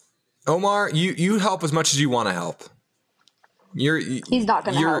 Omar, you help as much as you want to help. He's not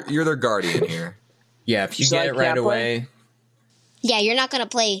going to help. You're their guardian here. Yeah. If you So get I it right can't play? away, Yeah, you're not gonna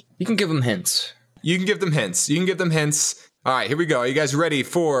play. you can give them hints. You can give them hints. All right, here we go. Are you guys ready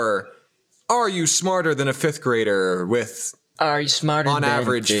for Are You Smarter Than a Fifth Grader with, Are you smarter on than a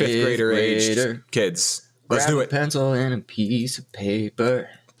average, fifth fifth grader aged grader? kids? Let's Grab do a it. pencil and a piece of paper.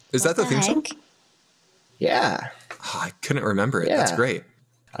 Is that the theme song? Heck? Yeah. Oh, I couldn't remember it. Yeah. That's great.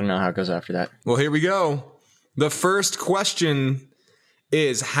 I don't know how it goes after that. Well, here we go. The first question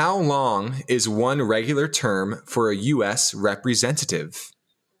is: How long is one regular term for a U.S. representative?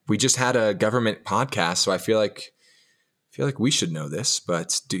 We just had a government podcast, so I feel like we should know this,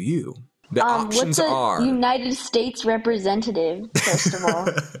 but do you? The options what's a are United States representative, first of all?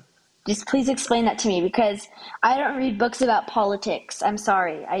 Just please explain that to me, because I don't read books about politics. I'm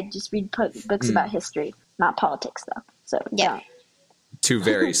sorry. I just read books about history, not politics, though. So, Yeah. two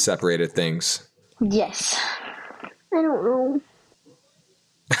very separated things. Yes. I don't know.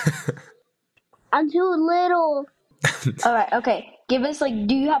 I'm too little. All right, okay. Give us,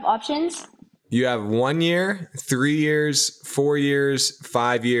 do you have options? You have 1 year, 3 years, 4 years,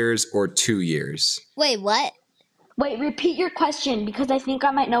 5 years, or 2 years. Wait, what? Wait, repeat your question, because I think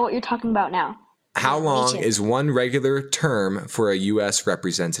I might know what you're talking about now. How long too. is one regular term for a U.S.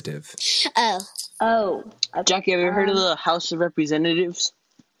 representative? Oh, Oh. Okay. Jackie, have you heard of the House of Representatives?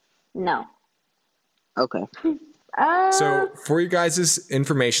 No. Okay. So, for you guys'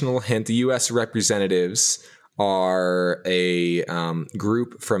 informational hint, the U.S. representatives are a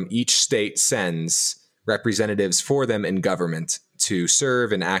group from each state sends representatives for them in government to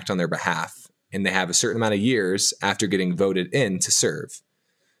serve and act on their behalf. And they have a certain amount of years after getting voted in to serve.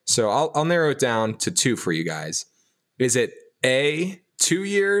 So I'll narrow it down to 2 for you guys. Is it A, 2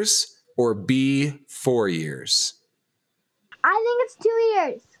 years, or B, 4 years? I think it's 2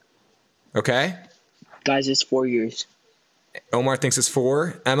 years. Okay. Guys, it's 4 years. Omar thinks it's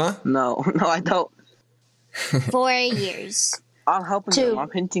 4. Emma? No, I don't. 4 years. I'm helping 2. them.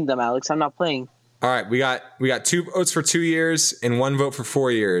 I'm hinting them, Alex. I'm not playing. All right, we got 2 votes for 2 years and 1 vote for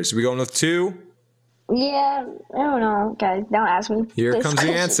 4 years. We going with 2? Yeah, I don't know, guys. Don't ask me. Here this comes the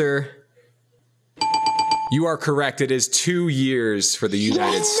question. answer. You are correct. It is 2 years for the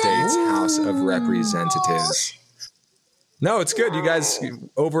United States House of Representatives. No, it's good. You guys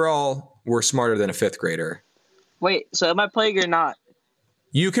overall were smarter than a fifth grader. Wait, so am I playing or not?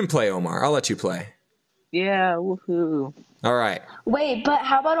 You can play, Omar. I'll let you play. Yeah, woohoo. All right. Wait, but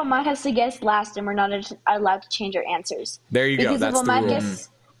how about Ahmad has to guess last and we're not allowed to change our answers? There you go. Because That's if the Ahmad rule.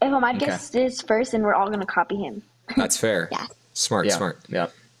 if Ahmad guesses first, then we're all going to copy him. That's fair. Yeah. Smart. Yeah.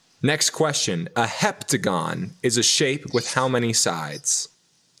 Next question. A heptagon is a shape with how many sides?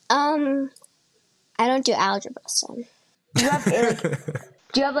 I don't do algebra, so. Do you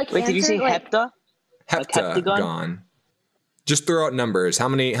have Wait, answer? did you say hepta? Heptagon. Just throw out numbers. How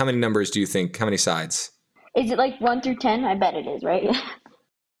many numbers do you think? How many sides? Is it 1 through 10? I bet it is, right?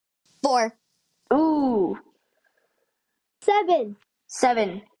 4. Ooh, 7.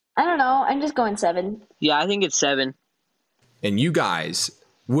 7. I don't know. I'm just going 7. Yeah, I think it's 7. And you guys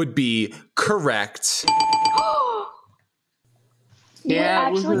would be correct. Yeah,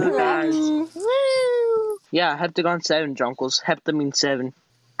 actually woohoo, correct. guys. Woo! Yeah, Heptagon 7, Junkles. Hepta means 7.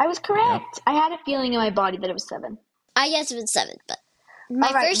 I was correct. I had a feeling in my body that it was 7. I guess it was 7, but my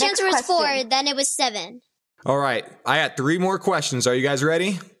All right, first next answer was 4, question. then it was 7. All right. I got 3 more questions. Are you guys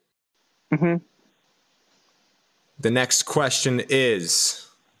ready? Mm-hmm. The next question is,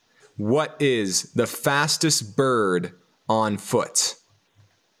 what is the fastest bird on foot?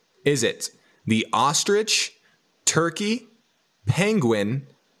 Is it the ostrich, turkey, penguin,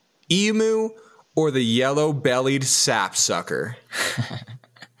 emu, or the yellow-bellied sapsucker?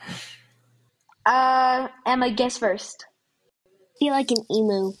 Emma, guess first. Feel like an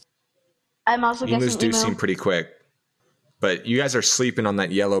emu. I'm also Emus guessing do emu. seem pretty quick. But you guys are sleeping on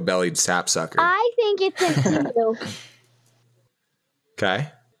that yellow-bellied sapsucker. I think it's an emu. Okay.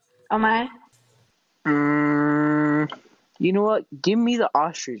 Am I? You know what? Give me the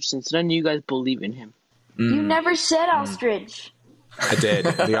ostrich, since none of you guys believe in him. You never said ostrich. I did.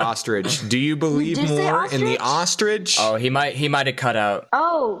 The ostrich. Do you believe did say more in the ostrich? Oh, he might have cut out.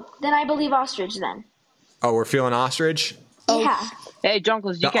 Oh, then I believe ostrich then. Oh, we're feeling ostrich? Yeah. Hey,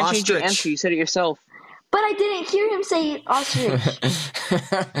 Junkles, you The can't change your ostrich. answer. You said it yourself. But I didn't hear him say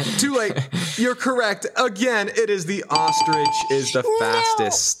ostrich. Too late. You're correct. Again, it is the ostrich is the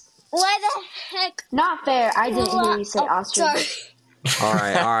fastest. Why the heck? Not fair. I didn't hear you say Oh, ostrich.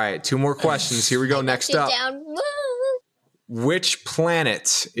 sorry. All right. 2 more questions. Here we go. Next Sit up. down. Woo! Which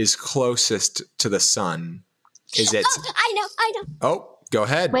planet is closest to the sun? Is it? Oh, I know. Oh, go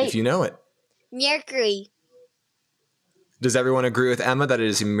ahead Wait. if you know it. Mercury. Does everyone agree with Emma that it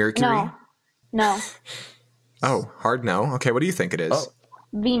is Mercury? No. No. Oh, hard no. Okay, what do you think it is? Oh.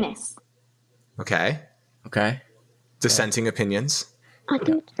 Venus. Okay. Okay. Dissenting opinions. I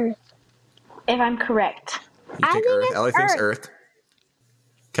think it's Earth. If I'm correct. You I think think Earth. it's Ellie thinks Earth. Earth.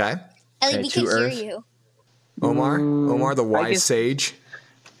 Okay. Ellie, Okay, we to can hear Earth. you. Omar, the wise guess- sage.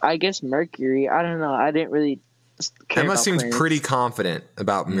 I guess Mercury. I don't know. I didn't really care Emma about seems planets. pretty confident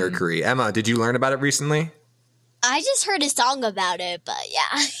about Mercury. Emma, did you learn about it recently? I just heard a song about it, but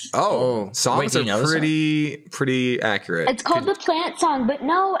yeah. Oh, Oh, songs wait, do you know are the song? pretty accurate. It's called the Planet Song, but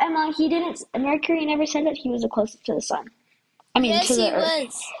no, Emma, he didn't. Mercury never said that he was the closest to the sun. I mean, Yes, to the he Earth.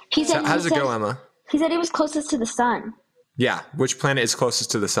 was. He said. How does he it said, go, Emma? He said he was closest to the sun. Yeah, which planet is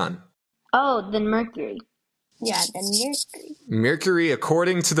closest to the sun? Oh, then Mercury. Yeah, then Mercury. Mercury,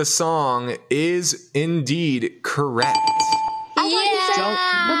 according to the song, is indeed correct. I thought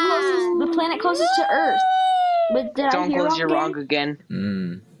he said the planet closest to Earth. But did I hear Junkles, wrong you're again? wrong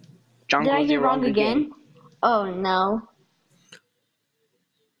again. Junkles, Did I hear you're wrong again? Oh no.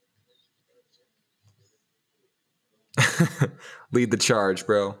 Lead the charge,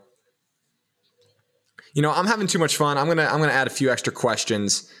 bro. You know, I'm having too much fun. I'm gonna add a few extra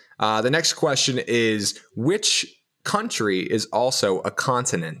questions. The next question is, which country is also a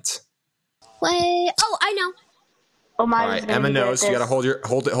continent? Wait. Oh, I know. Oh my. All right, Emma knows. You gotta hold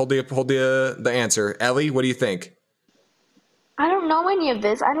the answer. Ellie, what do you think? I don't know any of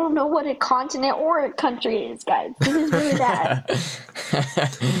this. I don't know what a continent or a country is, guys. This is really bad.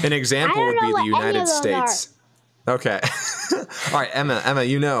 An example I would don't be know the what any United of those States. Okay. All right, Emma,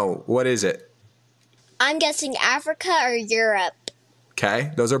 you know, what is it? I'm guessing Africa or Europe.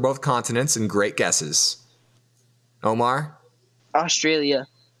 Okay, those are both continents and great guesses. Omar? Australia.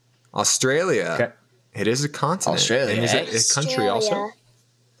 Australia. Okay. It is a continent. Australia, And is eh? it a country also? Australia.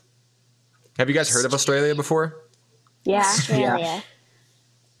 Have you guys heard of Australia before? Yeah. Australia.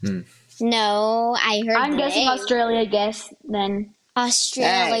 No, I heard I'm the guessing name. Australia. Guess then.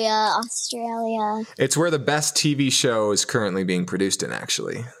 Australia. It's where the best TV show is currently being produced in,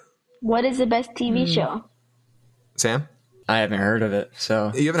 actually. What is the best TV show? Sam? I haven't heard of it,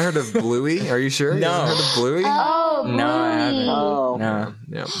 so You haven't heard of Bluey? Are you sure? You No. haven't heard of Bluey? Oh, no, I haven't. Oh. No.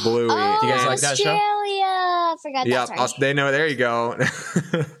 Yeah, Bluey. Oh, Do you guys like that show? Australia. I forgot Yep, that. Sorry. they know. There you go.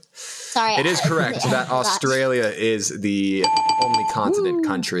 Sorry. It is correct I that forgot. Australia is the only continent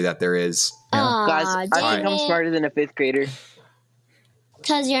country that there is. Guys, I think I'm smarter than a 5th grader.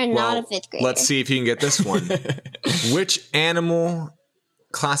 Because you're not a 5th grader. Let's see if you can get this one. Which animal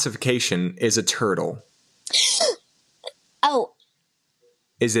classification is a turtle? Oh,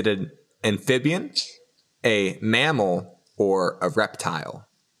 Is it an amphibian, a mammal, or a reptile?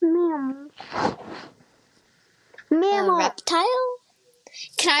 a Mammal. reptile?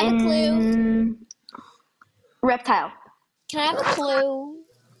 Can I have a clue? Reptile. Can I have a clue?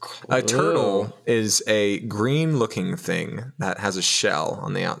 A turtle is a green-looking thing that has a shell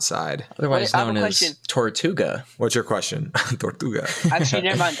on the outside. Otherwise Wait, I have a known question. as Tortuga. What's your question? Tortuga. Actually,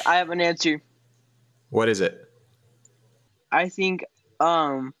 never mind. I have an answer. What is it? I think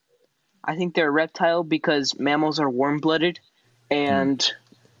I think they're a reptile because mammals are warm-blooded and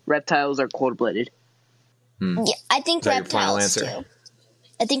reptiles are cold-blooded. Yeah, I think Is that your final reptiles answer? too.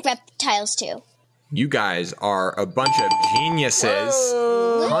 I think reptiles too. You guys are a bunch of geniuses.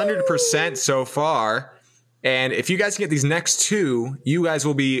 100% so far. And if you guys can get these next two, you guys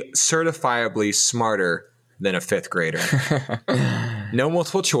will be certifiably smarter than a 5th grader. No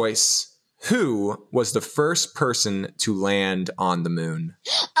multiple choice. Who was the first person to land on the moon?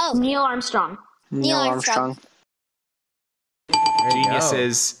 Oh, Neil Armstrong. Neil Armstrong.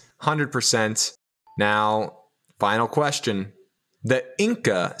 Geniuses, 100%. Now, final question. The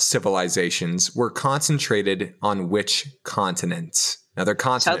Inca civilizations were concentrated on which continent? Another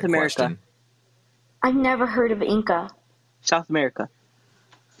continent South America. question. I've never heard of Inca. South America.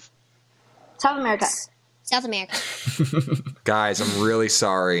 South America. South America. Guys, I'm really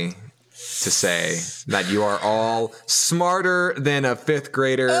sorry to say that you are all smarter than a 5th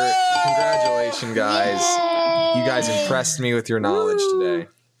grader. Congratulations, guys. You guys impressed me with your knowledge today.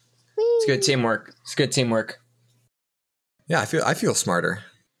 It's good teamwork. It's good teamwork. Yeah, I feel smarter.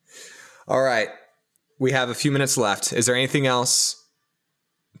 All right. We have a few minutes left. Is there anything else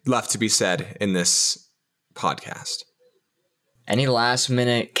left to be said in this podcast? Any last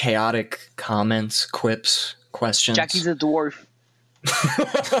minute chaotic comments, quips, questions? Jackie's a dwarf.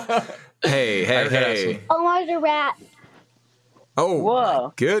 Hey. Omar's a rat. Oh, Whoa.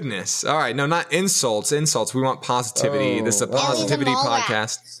 my goodness. All right. No, not insults. We want positivity. This is a positivity Ellie's a mole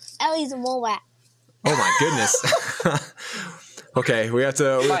podcast. Ellie's a mole rat. Oh, my goodness. Okay, we have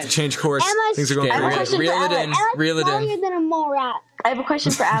to change course. Emma's Things are going I have a crazy. question for Reel it in. Alex. Reel it in. Smaller than a mole rat. I have a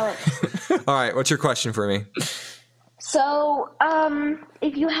question for Alex. All right, what's your question for me? So,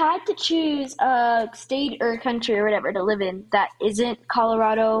 if you had to choose a state or country or whatever to live in that isn't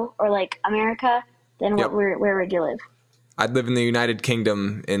Colorado or like America, then Yep. where would you live? I'd live in the United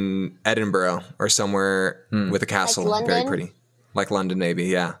Kingdom in Edinburgh or somewhere with a castle. Like Very London? pretty. Like London, maybe,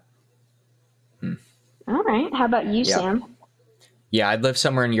 yeah. All right. How about you, Sam? Yeah, I'd live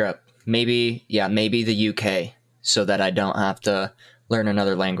somewhere in Europe. Maybe the UK, so that I don't have to learn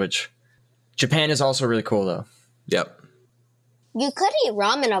another language. Japan is also really cool, though. Yep. You could eat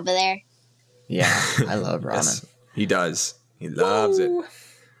ramen over there. Yeah, I love ramen. Yes, he does. He loves it.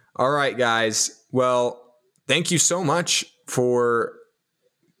 All right, guys. Well, thank you so much for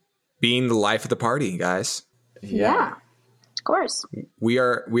being the life of the party, guys. Yeah. Of course. We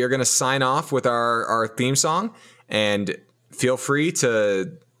are going to sign off with our theme song, and feel free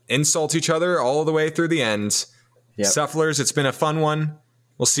to insult each other all the way through the end. Yep. Sufflers, it's been a fun one.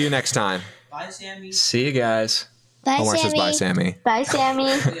 We'll see you next time. Bye, Sammy. See you guys. Bye, Omar says Sammy. bye, Sammy. Bye, Sammy.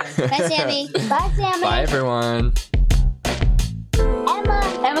 Bye, Sammy. Bye, Sammy. Bye, everyone.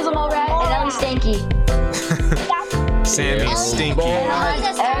 Emma's a mole rat and Ellie's stanky. Sammy Stinky.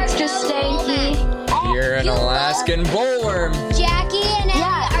 Ellie's extra stanky. You're an Alaskan bullworm. Jackie and Ellie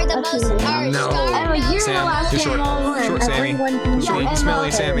are the most. No. Emma, you're Sam, the last you're short. one. Short, Sammy. Short,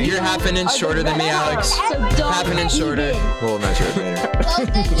 smelly Sammy. You're half an inch shorter than me, Alex. So don't Half an inch shorter. We'll measure it later. Both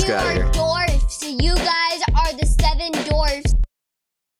of Let's you get out of are here. dorks.